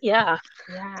 Yeah.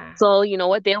 Yeah. So you know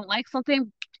what? They don't like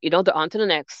something, they're on to the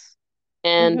next.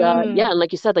 And yeah, Hmm. and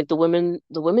like you said, like the women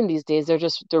these days,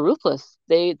 they're ruthless.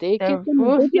 They give They're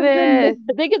them they give them ruthless.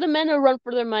 they give the men a run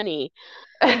for their money.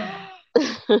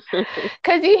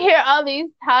 Because you hear all these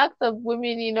talks of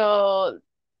women,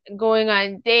 going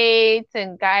on dates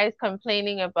and guys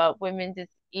complaining about women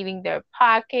just eating their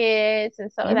pockets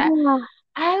and so that. Yeah.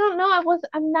 I don't know.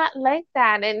 I'm not like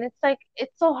that. And it's like,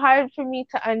 it's so hard for me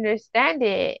to understand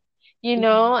it,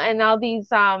 and all these,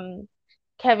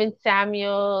 Kevin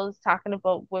Samuels talking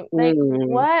about like, Mm.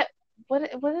 what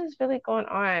is really going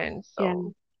on? Yeah.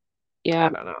 So Yeah. I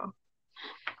don't know.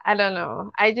 I don't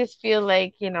know. I just feel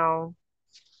like,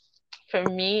 for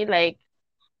me, like,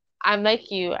 I'm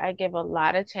like you, I give a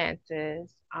lot of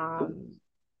chances.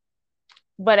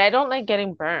 But I don't like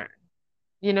getting burned.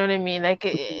 You know what I mean? Like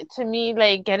to me,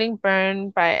 like getting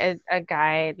burned by a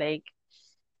guy, like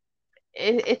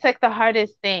it's like the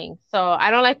hardest thing. So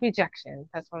I don't like rejection.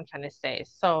 That's what I'm trying to say.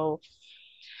 So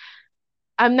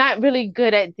I'm not really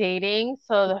good at dating.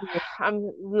 So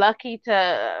I'm lucky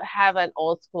to have an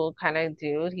old school kind of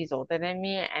dude. He's older than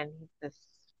me, and he's just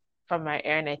from my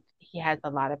area, and he has a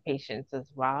lot of patience as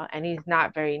well. And he's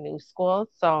not very new school.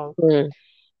 So Mm.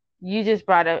 you just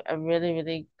brought a really,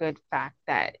 really good fact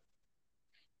that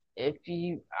if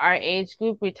you our age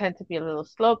group, we tend to be a little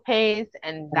slow paced,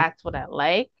 and that's what I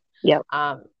like. Yep.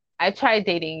 Um, I tried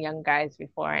dating young guys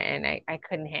before, and I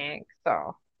couldn't hang.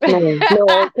 So No,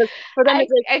 no, because for them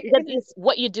it's like I you got couldn't. this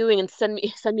what you doing and send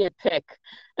me a pic.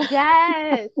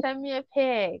 Yes, send me a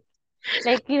pic.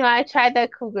 Like, I tried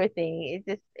that cougar thing.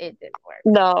 It didn't work,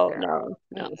 No, girl. no,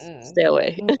 no. Stay Mm-mm,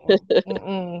 away. mm-mm,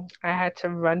 mm-mm. I had to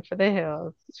run for the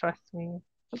hills. Trust me.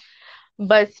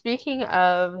 But speaking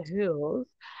of hills,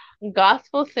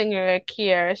 gospel singer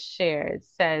Kiera Shared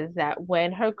says that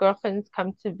when her girlfriends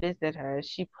come to visit her,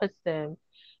 she puts them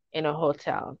in a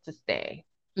hotel to stay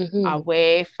Hmm.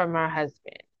 away from her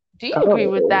husband. Do you agree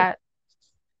with Oh, that?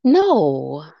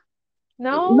 no.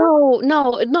 No?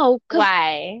 No,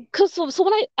 Why? so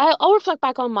when I'll reflect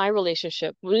back on my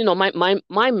relationship,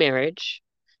 my marriage,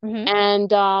 Mm-hmm.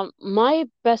 and my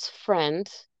best friend,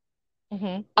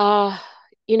 Mm-hmm. uh,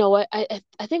 you know what, I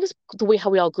think it's the way how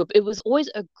we all grew up. It was always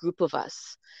a group of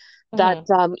us that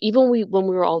Mm-hmm. even when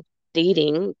we were all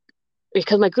dating,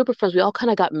 because my group of friends, we all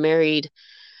kind of got married,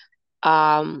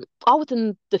 all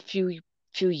within the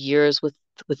few years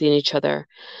within each other.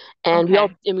 And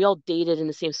Okay. we all dated in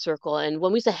the same circle. And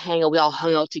when we used to hang out, we all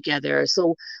hung out together.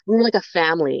 So we were like a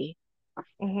family.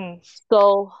 Mm-hmm.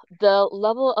 So the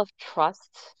level of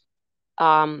trust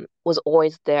was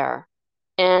always there.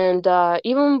 And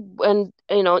even when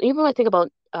even when I think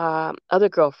about other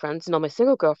girlfriends, my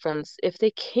single girlfriends, if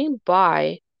they came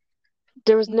by,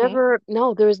 there was Mm-hmm. never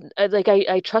no, there was like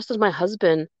I trusted my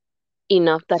husband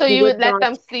enough that So he you would would let not.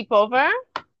 them sleep over?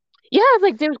 Yeah,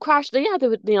 like they would crash. Yeah, they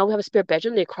would. We have a spare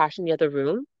bedroom. They'd crash in the other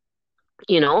room.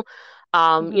 you know.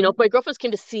 Mm-hmm. If my girlfriends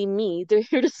came to see me, they're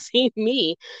here to see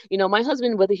me. My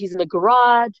husband, whether he's in the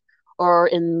garage or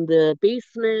in the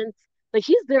basement, like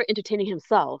he's there entertaining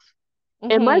himself.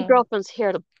 And my Mm-hmm. girlfriend's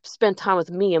here to spend time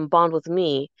with me and bond with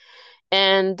me.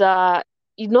 And that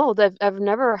I've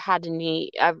never had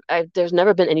there's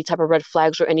never been any type of red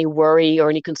flags or any worry or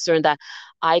any concern that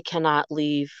I cannot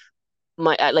leave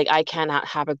like I cannot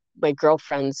have my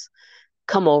girlfriends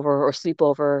come over or sleep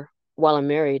over while I'm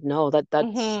married. No, that's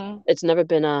Mm-hmm. it's never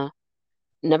been a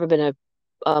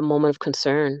moment of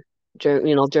concern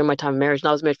during my time of marriage. And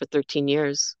I was married for 13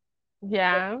 years.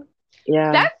 Yeah.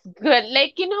 Yeah. That's good.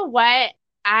 Like, you know what?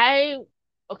 I,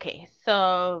 okay,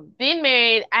 so being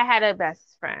married, I had a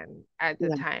best friend at the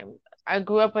Yeah. time. I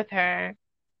grew up with her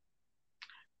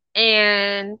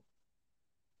and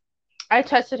I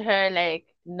trusted her like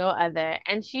no other.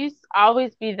 And she used to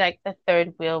always be like the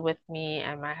third wheel with me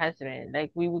and my husband.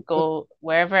 Like we would go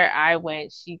wherever I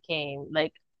went, she came.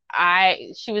 Like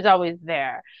she was always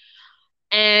there.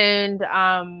 And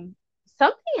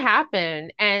something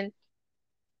happened and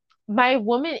my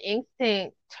woman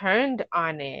instinct turned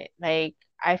on it. Like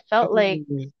I felt like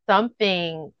Mhm.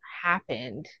 something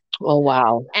happened. Oh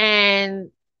wow.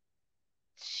 And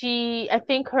I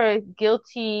think her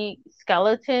guilty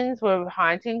skeletons were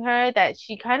haunting her that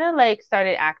she kind of like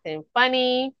started acting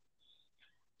funny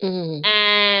Mm.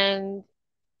 and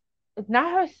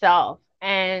not herself.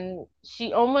 And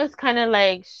she almost kind of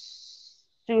like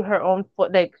shoot her own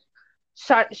foot, like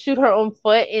shoot her own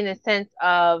foot in a sense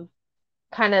of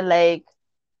kind of like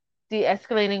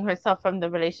de-escalating herself from the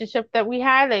relationship that we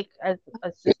had, like as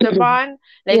a sister bond.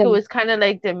 Like Yeah. it was kind of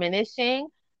like diminishing.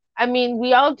 I mean,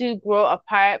 we all do grow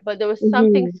apart, but there was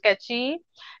something Hmm. sketchy.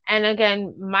 And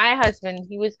again, my husband,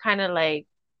 he was kind of like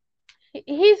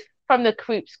he's from the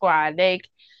creep squad. Like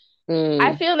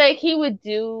I Mm. feel like he would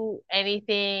do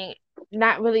anything,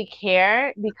 not really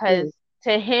care because Mm.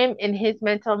 to him in his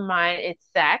mental mind it's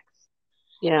sex.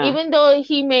 Yeah. Even though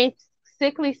he may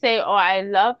sickly say, "Oh, I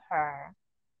love her,"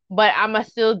 but I'ma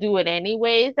still do it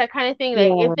anyways, that kind of thing.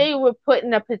 Like if Yeah. they were put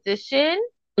in a position,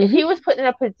 if he Hmm. was put in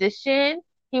a position,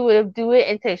 he would have do it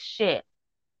and say, shit,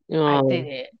 I did Oh.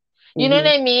 it. You know what Hmm.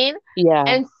 I mean? Yeah.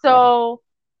 And Yeah. so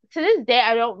to this day,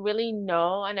 I don't really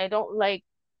know, and I don't like.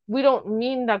 We don't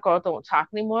mean that girl don't talk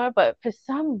anymore, but for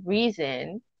some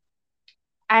reason,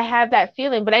 I have that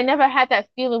feeling. But I never had that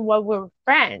feeling while we were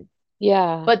friends.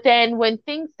 Yeah. But then when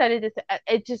things started to,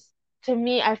 it just, to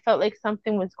me, I felt like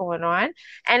something was going on.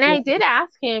 And I Yeah. did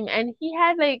ask him, and he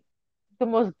had like the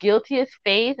most guiltiest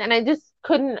face, and I just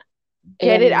couldn't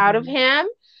Yeah. get it out of him.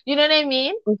 You know what I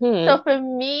mean? Hmm. So for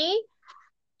me,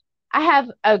 I have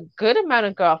a good amount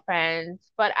of girlfriends,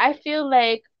 but I feel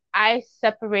like I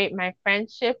separate my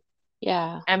friendship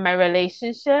Yeah. and my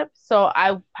relationship. So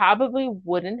I probably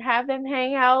wouldn't have them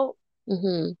hang out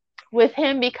Hmm. with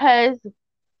him because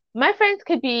my friends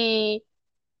could be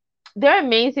they're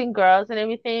amazing girls and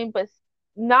everything, but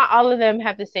not all of them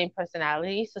have the same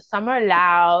personality. So some are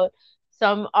loud,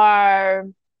 some are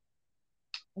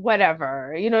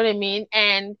whatever, you know what I mean?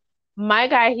 And my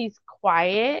guy, he's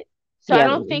quiet. So I Yeah.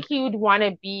 don't think he would want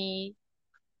to be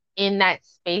in that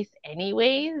space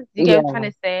anyways. You get what I'm Yeah.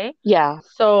 trying to say? Yeah.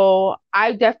 So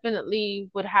I definitely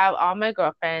would have all my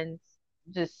girlfriends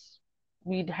just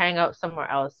we'd hang out somewhere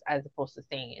else as opposed to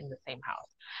staying in the same house.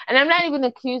 And I'm not even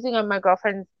accusing of my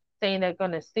girlfriends saying they're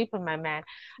gonna sleep with my man.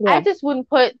 I Yeah. just wouldn't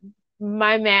put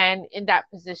my man in that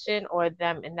position or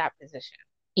them in that position.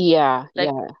 Yeah. Like,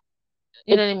 Yeah.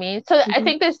 you It. know what I mean? So I Mhm.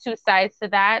 think there's two sides to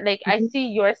that. Like I Mhm. see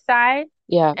your side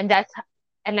Yeah. and that's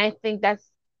and I think that's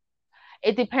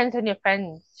it depends on your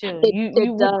friends too.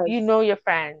 It You does. know your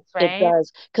friends, It right?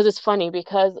 does. Because it's funny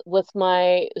because with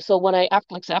my so when I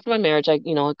after like I said, after my marriage, I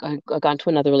got into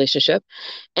another relationship.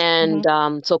 Mm-hmm. And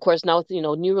so of course now with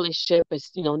new relationship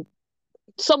is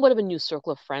somewhat of a new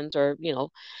circle of friends or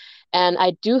and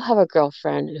I do have a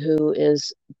girlfriend who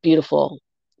is beautiful,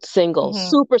 single, Mm-hmm.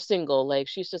 super single, like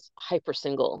she's just hyper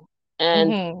single.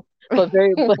 And Mm-hmm. but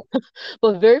very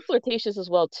but very flirtatious as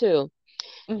well too.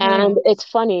 And Mm-hmm. it's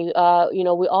funny,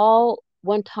 we all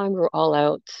one time we were all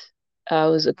out. It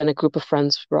was in a group of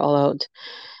friends, we were all out,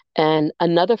 and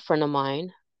another friend of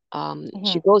mine,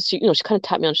 Mm-hmm. she kind of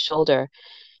tapped me on the shoulder,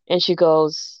 and she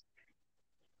goes,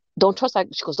 "Don't trust that."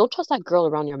 She goes, "Don't trust that girl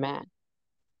around your man."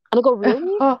 And I go,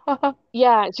 "Really?"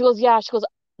 Yeah. She goes, "Yeah." She goes,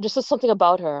 "There's just something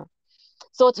about her."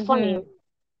 So it's funny. Mm-hmm.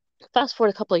 Fast forward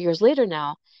a couple of years later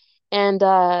now, and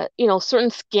a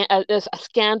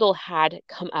scandal had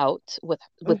come out with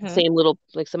the Mm-hmm. same little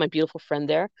like some my beautiful friend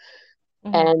there,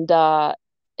 Mm-hmm.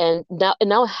 and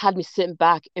now it had me sitting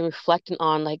back and reflecting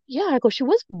on like, yeah, I go, she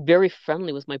was very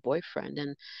friendly with my boyfriend,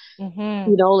 and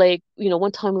Mm-hmm.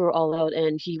 one time we were all out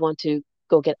and he wanted to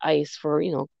go get ice for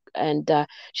and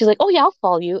she's like, oh yeah, I'll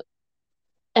follow you.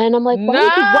 And I'm like, why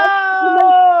would you? What? I'm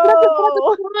like, but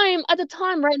No, at the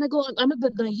time, right? And I go, I'm a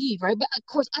bit naive, right? But of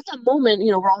course, at that moment,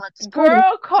 we're all at this party.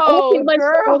 girl And I think to code,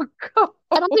 myself, girl code.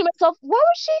 why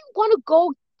would she want to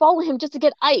go follow him just to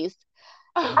get ice?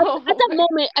 At Oh that my,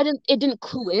 moment, it didn't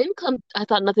clue in. I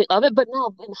thought nothing of it. But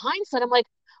now, in hindsight, I'm like,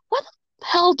 what the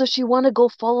hell does she want to go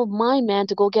follow my man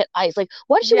to go get ice? Like,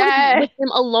 why does she want to be yes, with him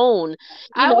alone?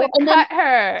 I would And then cut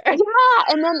her. yeah,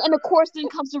 and of course then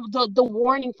comes the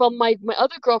warning from my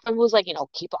other girlfriend who was like,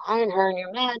 keep an eye on her and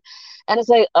your man. And it's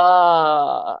like,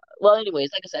 well, anyways,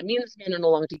 like I said, me and this man are no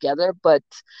longer together, but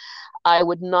I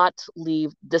would not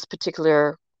leave this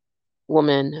particular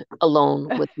woman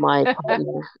alone with my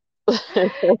partner.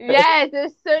 Yes,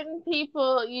 there's certain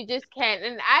people you just can't.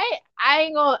 And I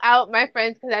ain't gonna out my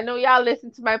friends because I know y'all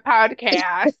listen to my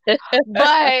podcast,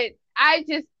 but I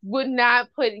just would not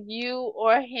put you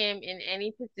or him in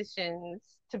any positions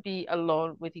to be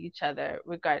alone with each other.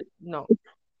 No.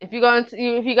 If you guys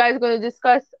are going to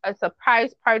discuss a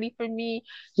surprise party for me,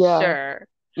 Yeah. sure.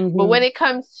 But Hmm. when it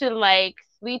comes to like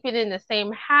sleeping in the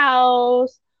same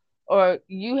house or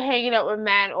you hanging out with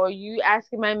man or you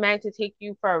asking my man to take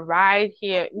you for a ride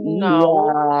here,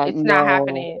 no, Yeah, it's not no,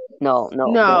 happening. no,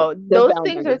 no. No, There are those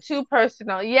things are boundaries. too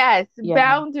personal. Yes, Yeah.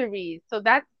 boundaries.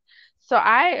 So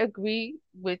I agree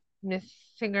with Miss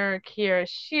Singer Kira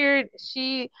Sheard.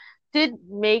 She did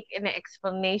make an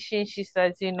explanation. She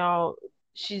says,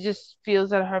 she just feels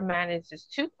that her man is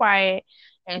just too quiet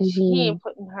and he Hmm. ain't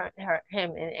putting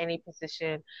him in any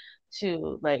position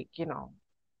to like, you know,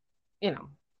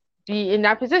 be in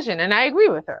that position. And I agree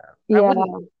with her. I Yeah,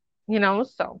 wouldn't,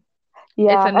 so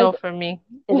it's yeah. a no for me.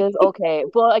 It is okay.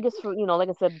 Well, I guess for, like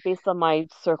I said, based on my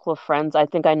circle of friends, I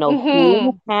think I know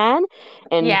who Hmm. can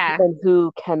Yeah. and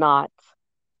who cannot.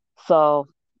 So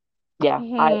yeah,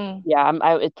 Hmm.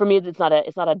 for me, it's not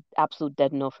an absolute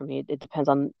dead no for me. It depends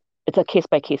on, it's a case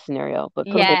by case scenario, but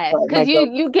for the most Yes, part, my because you girl,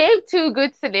 you gave two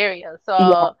good scenarios.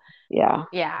 yeah, So yeah,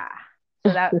 yeah.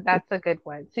 So that's a good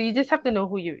one. So you just have to know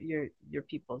who your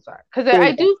peoples are. Because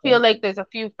I do feel exactly. like there's a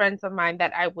few friends of mine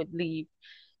that I would leave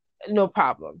no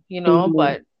problem, Hmm.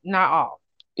 but not all.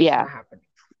 It's Yeah. not happening.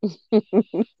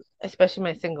 Especially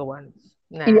my single ones.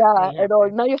 Nah, Yeah, ain't I know.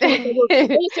 Now your single friends,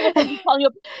 now your single friends be calling you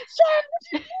up, Sharon, what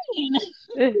you mean?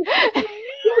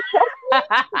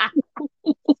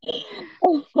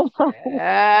 happening.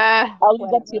 I'll leave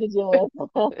that to you Whatever. to deal with.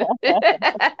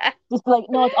 Just like,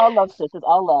 no, it's all love, sis. It's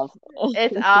all love.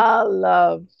 It's all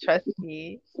love, trust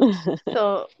me.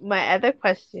 So my other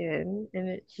question, and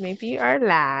it may be our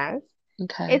last,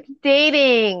 Okay. it's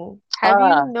dating. Have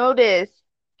you Ah, noticed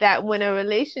that when a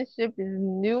relationship is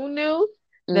new,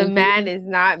 the man mm-hmm. is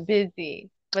not busy.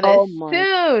 But as Oh my.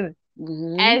 soon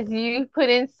Mm-hmm. as you put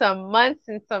in some months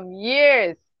and some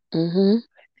years, Mm-hmm.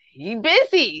 he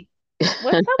busy.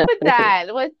 What's up with that?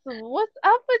 What's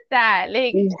up with that?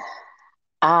 Like,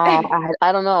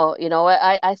 I don't know.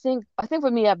 I think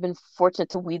for me, I've been fortunate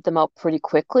to weed them out pretty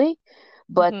quickly.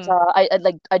 But mhm, I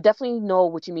definitely know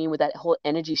what you mean with that whole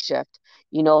energy shift.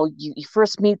 You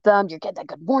first meet them, you get that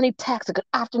good morning text, a good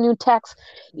afternoon text,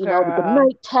 the good girl.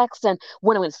 night text, and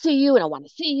when I'm going to see you, and I want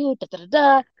to see you, da da da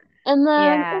da. And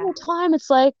then Yeah. over time, it's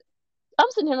like I'm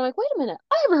sitting here and I'm like, wait a minute,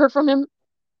 I haven't heard from him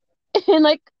in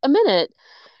like a minute.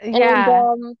 And Yeah.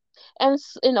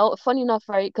 it's, funny enough,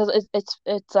 right? Because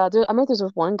I remember there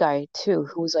was one guy too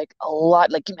who was like a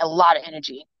lot, like give me a lot of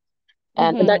energy,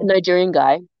 and a Hmm. Nigerian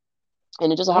guy.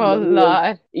 and it just so happened Oh that he was,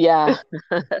 Lord. yeah.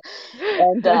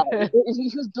 And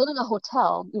he was building a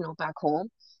hotel, back home.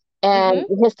 And Mhm.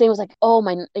 his thing was like, oh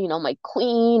my, my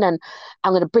queen, and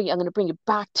I'm gonna bring you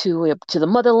back to the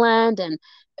motherland, and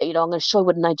I'm gonna show you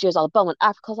what Nigeria's all about, what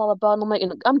Africa's all about. And I'm like,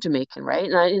 I'm Jamaican, right?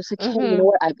 And it's like, hey, you know Mhm.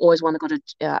 what? I've always wanted to go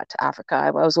to Africa.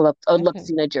 I would love to Mhm.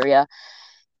 see Nigeria.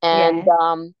 And Yeah.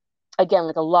 again,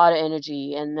 like a lot of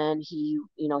energy. And then he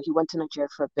went to Nigeria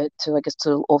for a bit to, I guess,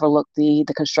 to overlook the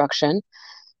construction.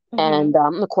 Mhm. And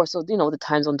of course, so the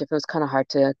time zone difference kind of hard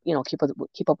to keep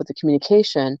up with the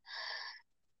communication.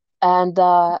 And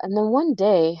then one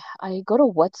day I go to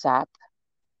WhatsApp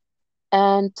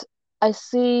and I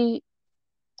see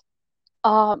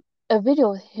a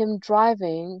video of him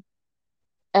driving,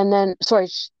 and then sorry,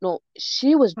 no,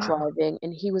 she was driving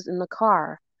and he was in the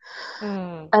car.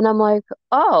 Mm. And I'm like,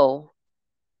 "Oh,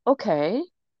 okay."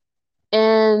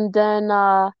 And then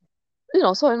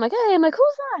so I'm like, "Hey," I'm like,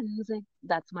 "Who's that?" And he's like,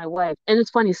 "That's my wife." And it's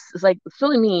funny, it's like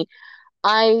silly me.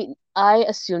 I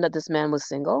assumed that this man was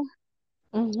single.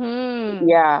 Mhm.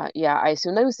 Yeah, yeah, I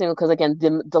assumed that he was single because again,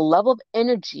 the level of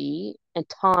energy and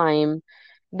time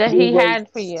That he he was had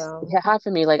for you. he had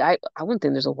for me, like I wouldn't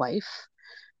think there's a wife.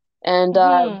 And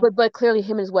Mhm. but clearly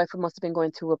him and his wife must have been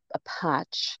going through a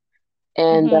patch.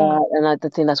 And Mhm.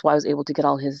 the thing that's why I was able to get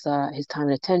all his time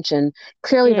and attention.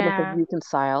 Clearly they must have Yeah.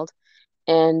 reconciled.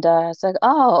 And it's like,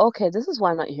 oh, okay, this is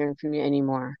why I'm not hearing from you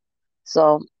anymore.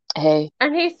 So hey,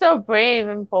 And he's so brave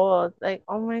and bold. Like,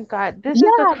 oh my God, this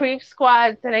is the yeah, creep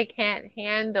squad that I can't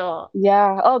handle.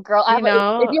 yeah. Oh girl, You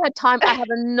if know? you had time, I have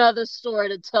another story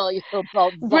to tell you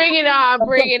about that. Bring it on,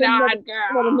 bring it on,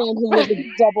 Another man who lived a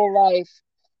girl. double life.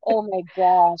 Oh my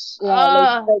gosh. Yeah,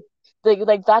 Oh,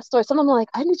 like that story. Sometimes I'm like,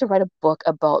 I need to write a book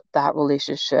about that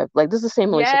relationship. Like this is the same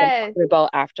relationship I'm yes. talking about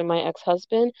after my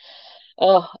ex-husband.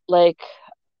 Oh, like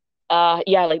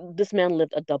yeah, like this man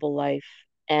lived a double life.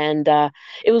 And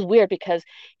it was weird because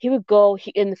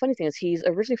and the funny thing is he's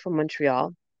originally from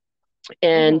Montreal,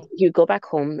 and Hmm. he would go back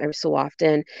home every so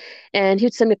often, and he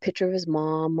would send me a picture of his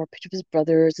mom or a picture of his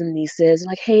brothers and nieces, and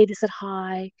like, hey, they said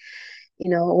hi,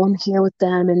 oh, I'm here with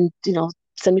them, and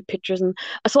send me pictures. And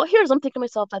so I'm thinking to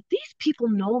myself that these people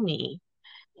know me.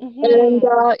 And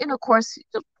Hmm. of course,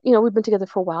 we've been together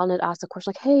for a while, and I'd ask the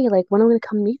question like, hey, like when am I gonna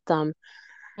come meet them?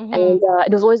 And Hmm.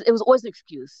 it was always an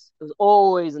excuse. It was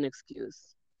always an excuse.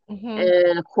 Hmm.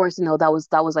 And of course,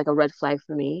 that was like a red flag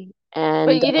for me.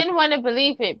 But And you didn't want to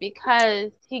believe it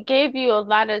because he gave you a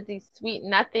lot of these sweet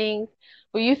nothings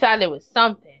where you thought it was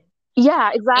something.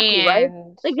 yeah, exactly, right?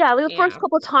 And Like yeah, like the first yeah.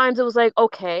 couple of times it was like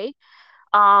okay.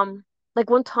 Um, like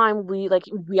one time we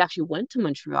actually went to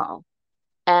Montreal,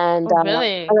 and Oh,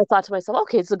 really? I thought to myself,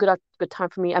 okay, it's a good time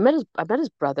for me. I met his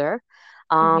brother.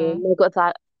 Hmm. I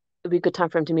thought it'd be a good time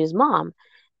for him to meet his mom,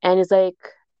 and he's like,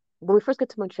 when we first get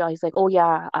to Montreal, he's like, oh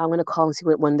yeah, I'm gonna call and see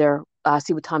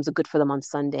what times are good for them on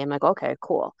Sunday. I'm like, okay,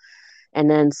 cool. And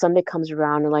then Sunday comes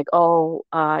around and like, oh,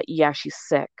 yeah, she's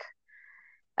sick.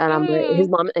 And I'm like, his Mm.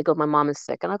 mom, I go, my mom is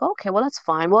sick. And I go, okay, well, that's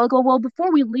fine. Well, I go, well,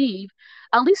 before we leave,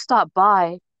 at least stop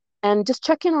by and just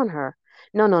check in on her.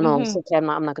 No, no, no, it's Hmm. okay. I'm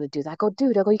not gonna do that. I go,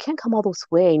 dude, you can't come all this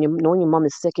way and you knowing your mom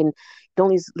is sick and you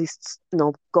don't at least,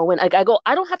 go in. Like I go,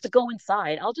 I don't have to go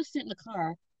inside. I'll just sit in the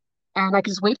car and I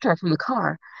can just wave to her from the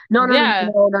car. No, no, no, Yeah.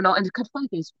 no, no, no. And the funny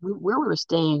thing is, where we were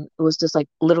staying, it was just like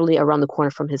literally around the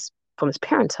corner from his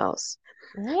parents' house.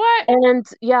 What? And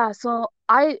yeah, so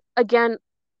I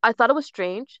thought it was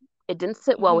strange. It didn't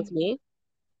sit well with Hmm. me,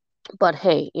 but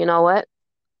hey, you know what?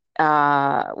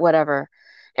 Whatever.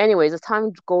 Anyways, as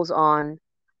time goes on,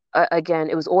 again,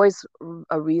 it was always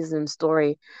a reason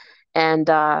story. And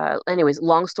anyways,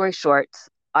 long story short,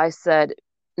 I said,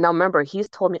 now remember, he's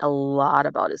told me a lot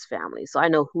about his family, so I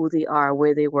know who they are,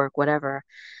 where they work, whatever.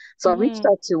 Hmm. So I reached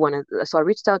out to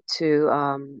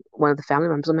one of the family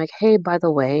members. I'm like, hey, by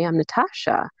the way, I'm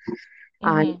Natasha.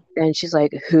 Hmm. And she's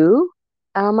like, who?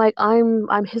 And I'm like,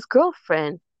 I'm his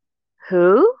girlfriend.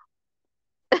 Who?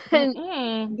 And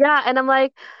Mm-mm. yeah, and I'm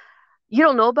like, you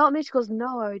don't know about me? She goes,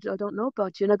 no, I don't know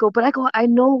about you. And I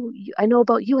know I know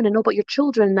about you and I know about your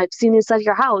children and I've seen inside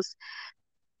your house.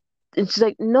 And she's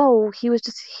like, no, he was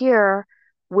just here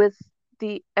with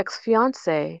the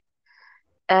ex-fiance.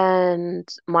 And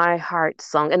my heart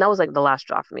sunk. And that was like the last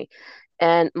straw for me.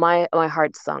 And my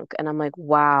heart sunk. And I'm like,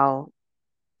 wow.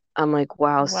 I'm like,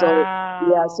 wow. So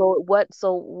yeah, Wow.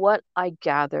 so what I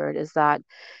gathered is that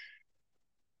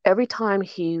every time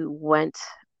he went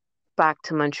back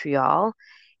to Montreal,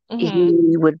 Hmm.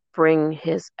 he would bring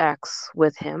his ex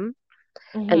with him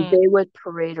and Hmm. they would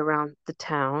parade around the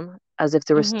town as if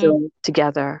they were Hmm. still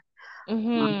together.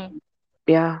 Um, Hmm.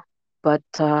 yeah. But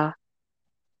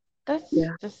That's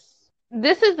yeah. just.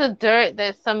 this is the dirt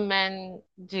that some men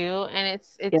do, and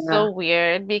it's Yeah. so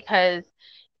weird because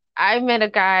I met a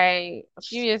guy a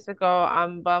few years ago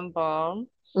on Bumble,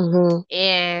 Mm-hmm.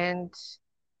 and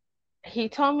he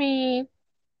told me,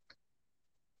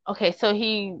 okay, so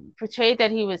he portrayed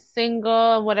that he was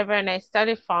single and whatever, and I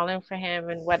started falling for him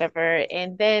and whatever,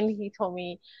 and then he told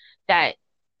me that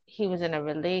he was in a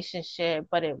relationship,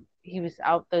 but he was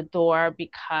out the door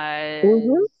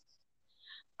Mm-hmm. because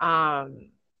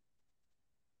um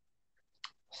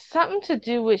something to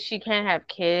do with she can't have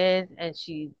kids and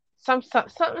she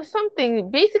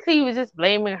something basically he was just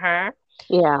blaming her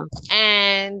Yeah.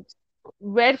 and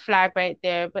red flag right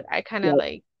there, but I kind of Yep.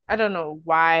 like I don't know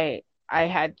why I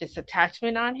had this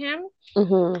attachment on him.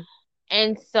 Mm-hmm.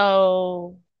 And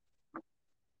so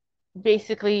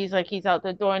basically he's like he's out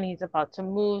the door and he's about to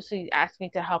move, so he asked me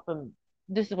to help him.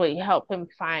 This is what he help him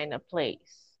find a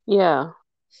place. Yeah.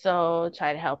 So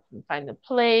try to help him find a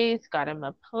place, got him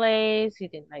a place. He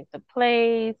didn't like the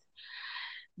place.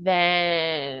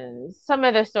 Then some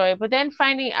other story, but then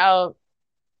finding out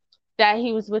that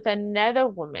he was with another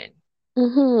woman.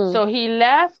 Mm-hmm. So he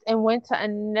left and went to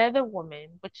another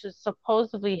woman, which was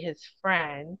supposedly his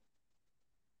friend,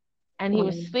 and he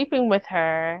was sleeping with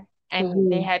her and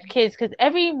they Mm-hmm. had kids because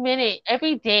every minute,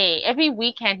 every day, every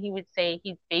weekend he would say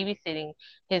he's babysitting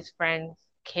his friend's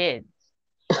kids.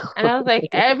 And I was like,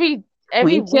 every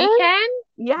Weekend? weekend?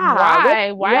 Yeah. That's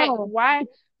Why? yeah.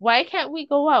 Why can't we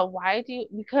go out? Why do you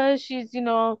because she's,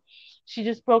 she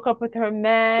just broke up with her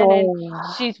man and Oh.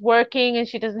 she's working and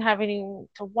she doesn't have any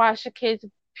to watch the kids.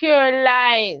 Pure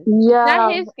lies. It's not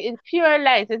Yeah. it's pure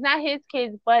lies. It's not his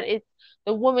kids, but it's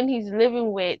the woman he's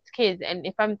living with's kids. And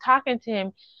if I'm talking to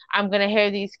him, I'm gonna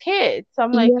hear these kids. So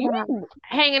I'm like, you Yeah. been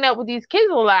hanging out with these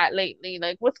kids a lot lately.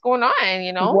 Like, what's going on,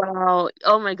 you know? Wow.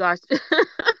 Oh my gosh.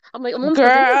 I'm like, I'm almost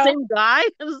like, is this the Girl, same guy?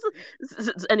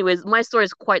 Anyways, my story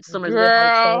is quite similar to the way how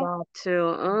it started girl, off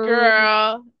too.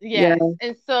 girl. Yeah. Yes.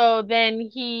 And so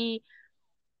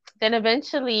then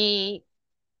eventually,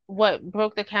 what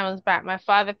broke the camel's back, my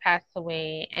father passed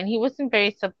away, and he wasn't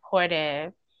very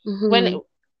supportive. When Mm-hmm.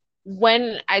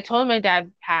 when I told him my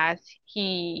dad passed,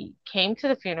 he came to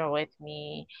the funeral with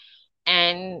me.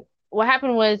 And what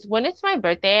happened was when it's my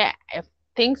birthday, if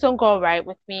things don't go right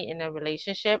with me in a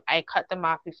relationship, I cut them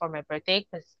off before my birthday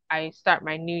because I start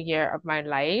my new year of my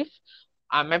life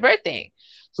on my birthday.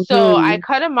 So I Mm-hmm.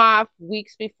 cut him off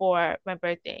weeks before my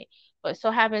birthday. But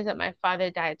so happens that my father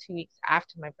died 2 weeks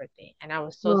after my birthday, and I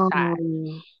was so sad.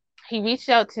 Oh. He reached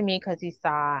out to me because he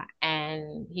saw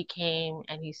and he came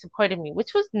and he supported me,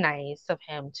 which was nice of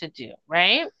him to do,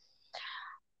 right?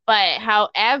 But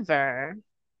however,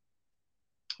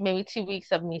 maybe 2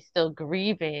 weeks of me still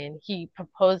grieving, he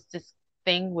proposed this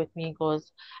thing with me. He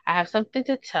goes, I have something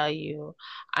to tell you.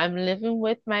 I'm living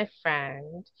with my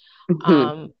friend. Mm-hmm.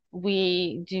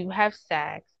 We do have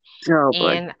sex, Oh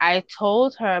boy. and I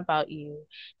told her about you,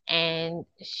 and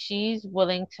she's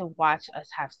willing to watch us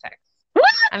have sex.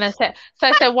 And I said,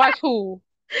 watch who?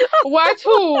 Watch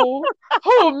who?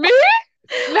 Who, me?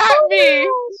 Not Oh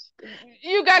me. my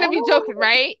You gotta be joking, gosh.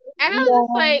 right? And I was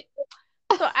just Oh, like,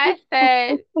 so I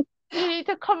said, you need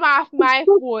to come off my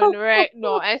phone right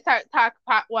now and start talk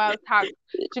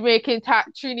Jamaican, talk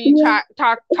Trini, yeah.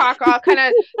 talk all kind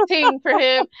of thing for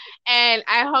him. And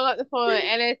I hung up the phone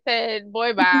and I said,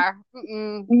 boy, bye.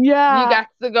 You Yeah. got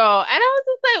to go. And I was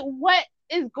just like, what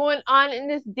is going on in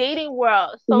this dating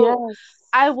world? So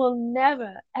Yes. I will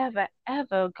never, ever,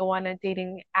 ever go on a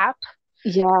dating app.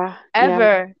 Yeah. Yeah.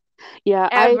 Ever, Yeah.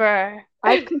 ever.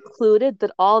 I've concluded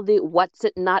that all the what's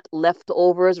it not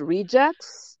leftovers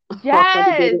rejects are on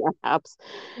the Yes, dating apps.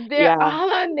 they're Yeah.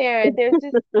 all on there. They're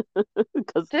just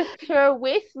Because just pure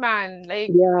waste, man.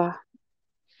 Like, yeah.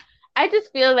 I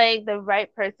just feel like the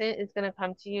right person is gonna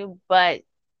come to you, but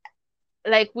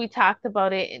like we talked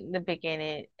about it in the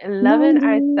beginning, loving Yes.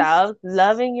 ourselves,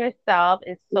 loving yourself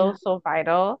is so, Yeah. so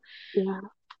vital. Yeah.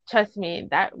 Trust me,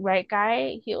 that right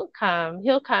guy, he'll come.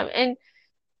 He'll come. And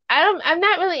I'm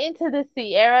not really into the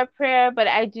Sierra prayer, but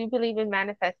I do believe in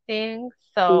manifesting.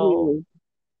 So Mhm.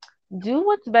 do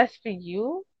what's best for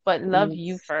you, but love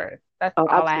you Yes. first. That's Oh,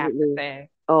 all I have to absolutely. say.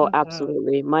 Oh, Hmm.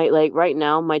 absolutely. My like right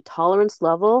now, my tolerance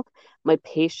level, my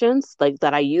patience, like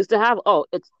that I used to have, oh,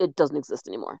 it doesn't exist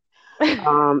anymore.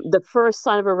 The first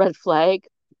sign of a red flag,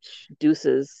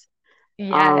 deuces.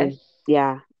 Yes. Um,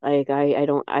 yeah, like I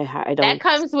That don't.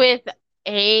 comes with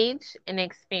age and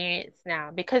experience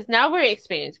now because now we're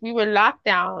experienced. We were locked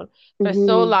down for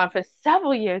so Hmm. long, for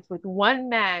several years with one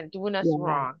man doing us Yeah,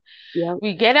 wrong. yeah,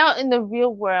 We get out in the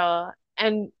real world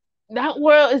and that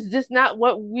world is just not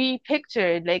what we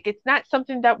pictured. Like it's not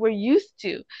something that we're used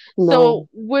to. So No.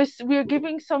 we're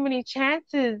giving so many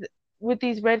chances with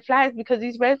these red flags because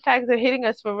these red flags are hitting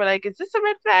us where we're like, is this a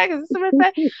red flag? Is this a red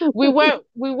flag? We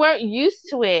weren't used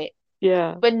to it.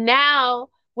 Yeah. But now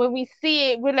when we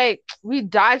see it, we're like, we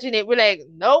dodging it. We're like,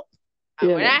 nope, we're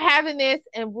Yeah. not having this,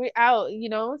 and we're out.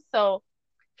 So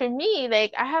for me,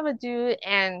 like I have a dude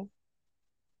and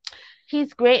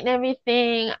he's great and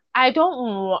everything. I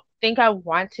don't think I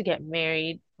want to get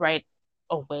married right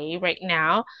away right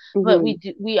now, but Hmm.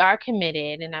 we are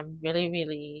committed and I'm really,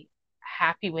 really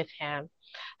happy with him.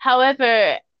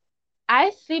 However,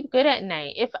 I sleep good at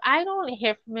night. If I don't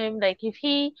hear from him, like if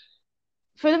he,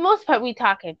 for the most part, we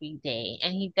talk every day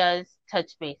and he does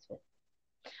touch base with,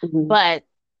 Hmm. but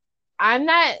I'm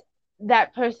not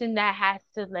that person that has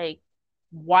to like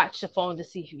watch the phone to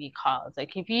see if he calls.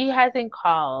 Like if he hasn't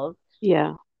called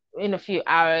Yeah. in a few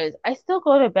hours, I still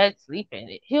go to bed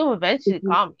sleeping. He'll eventually Hmm.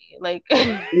 call me. Like, you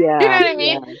know Yeah. what I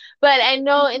mean? Yeah. But I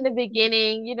know in the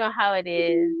beginning, you know how it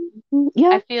is. Mhm. Yeah.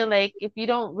 I feel like if you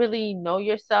don't really know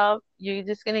yourself, you're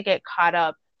just gonna get caught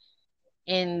up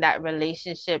in that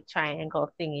relationship triangle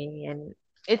thingy, and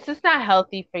it's just not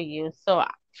healthy for you. So,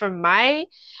 for my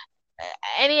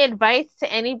any advice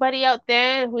to anybody out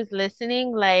there who's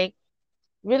listening, like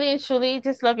really and truly,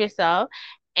 just love yourself.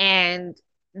 And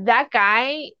that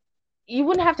guy, you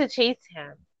wouldn't have to chase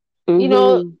him.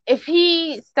 Hmm. If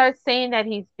he starts saying that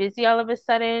he's busy all of a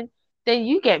sudden, then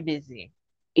you get busy.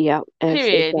 Yeah.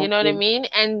 Period. You know what I Exactly. mean?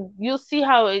 And you'll see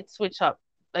how it switch up.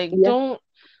 Like, Yeah. don't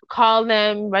call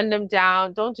them, run them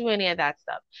down. Don't do any of that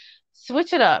stuff.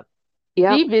 Switch it up.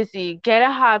 Yeah. Be busy. Get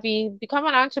a hobby. Become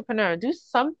an entrepreneur. Do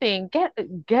something.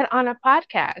 Get on a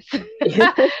podcast.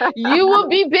 You will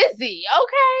be busy.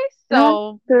 Okay. That's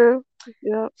So true.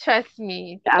 Yeah. trust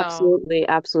me. So Absolutely.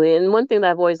 Absolutely. And one thing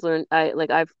that I've always learned,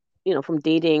 from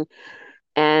dating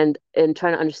and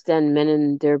trying to understand men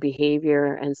and their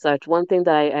behavior and such, one thing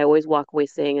that I always walk away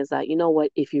saying is that, you know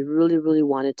what, if you really, really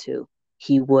wanted to,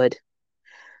 he would.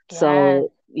 yes.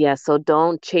 So yeah, so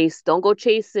don't go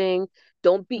chasing.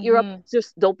 Hmm.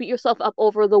 Don't beat yourself up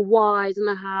over the whys and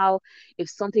the how. If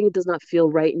something does not feel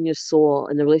right in your soul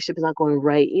and the relationship is not going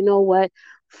right, you know what?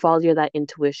 Follow that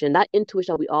intuition. That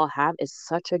intuition that we all have is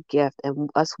such a gift, and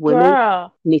us women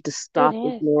Girl, need to it stop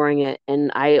is. ignoring it.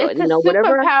 And It's a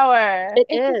whatever superpower. it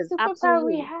It's a is, superpower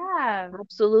we absolutely. have.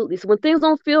 Absolutely. So when things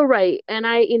don't feel right, and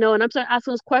I'm starting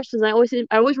asking those questions, I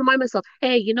always remind myself,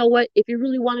 hey, you know what? If you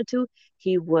really wanted to,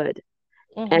 he would.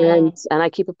 And Hmm. I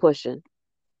keep it pushing.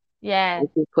 I Yes,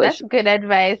 keep that's pushing. good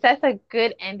advice. That's a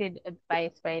good ended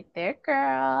advice right there,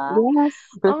 girl. Yes.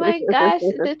 Oh my gosh,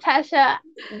 Natasha,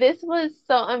 this was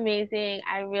so amazing.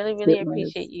 I really, It really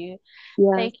appreciate was. you. Yes.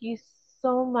 Thank you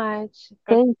so much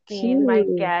for Thank being my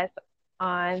you. guest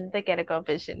on the Get a Go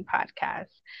Vision podcast.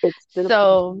 It's been a pleasure.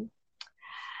 So,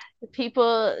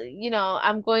 people,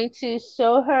 I'm going to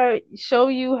show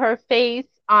you her face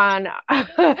on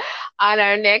on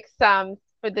our next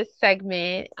for this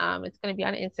segment. It's going to be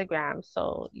on Instagram,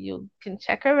 so you can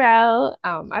check her out.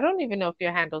 I don't even know if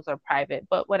your handles are private,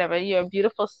 but whatever. You're a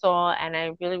beautiful soul, and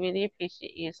I really, really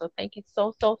appreciate you. So thank you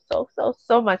so, so, so, so,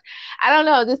 so much. I don't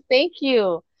know, just thank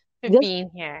you for Yes, being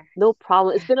here. no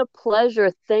problem. It's been a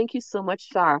pleasure. Thank you so much,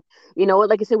 Shar. You know what?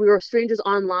 Like I said, we were strangers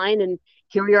online, and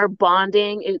here we are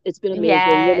bonding. It's been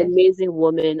amazing. You're an Yes. amazing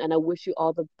woman, and I wish you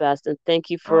all the best. And thank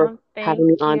you for Oh, having thank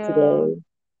me on you. today.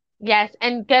 Yes,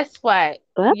 and guess what?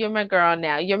 Well, You're my girl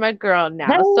now. You're my girl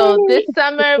now. So hey, this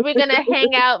summer we're gonna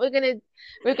hang out. We're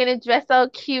gonna dress all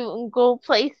cute and go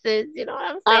places. You know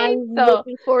what I'm saying? I'm So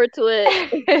looking forward to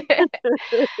it.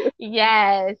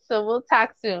 yes. So we'll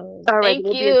talk soon. All right, Thank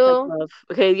we'll be in touch, you. love.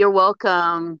 Okay, you're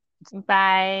welcome.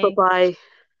 Bye Bye. bye.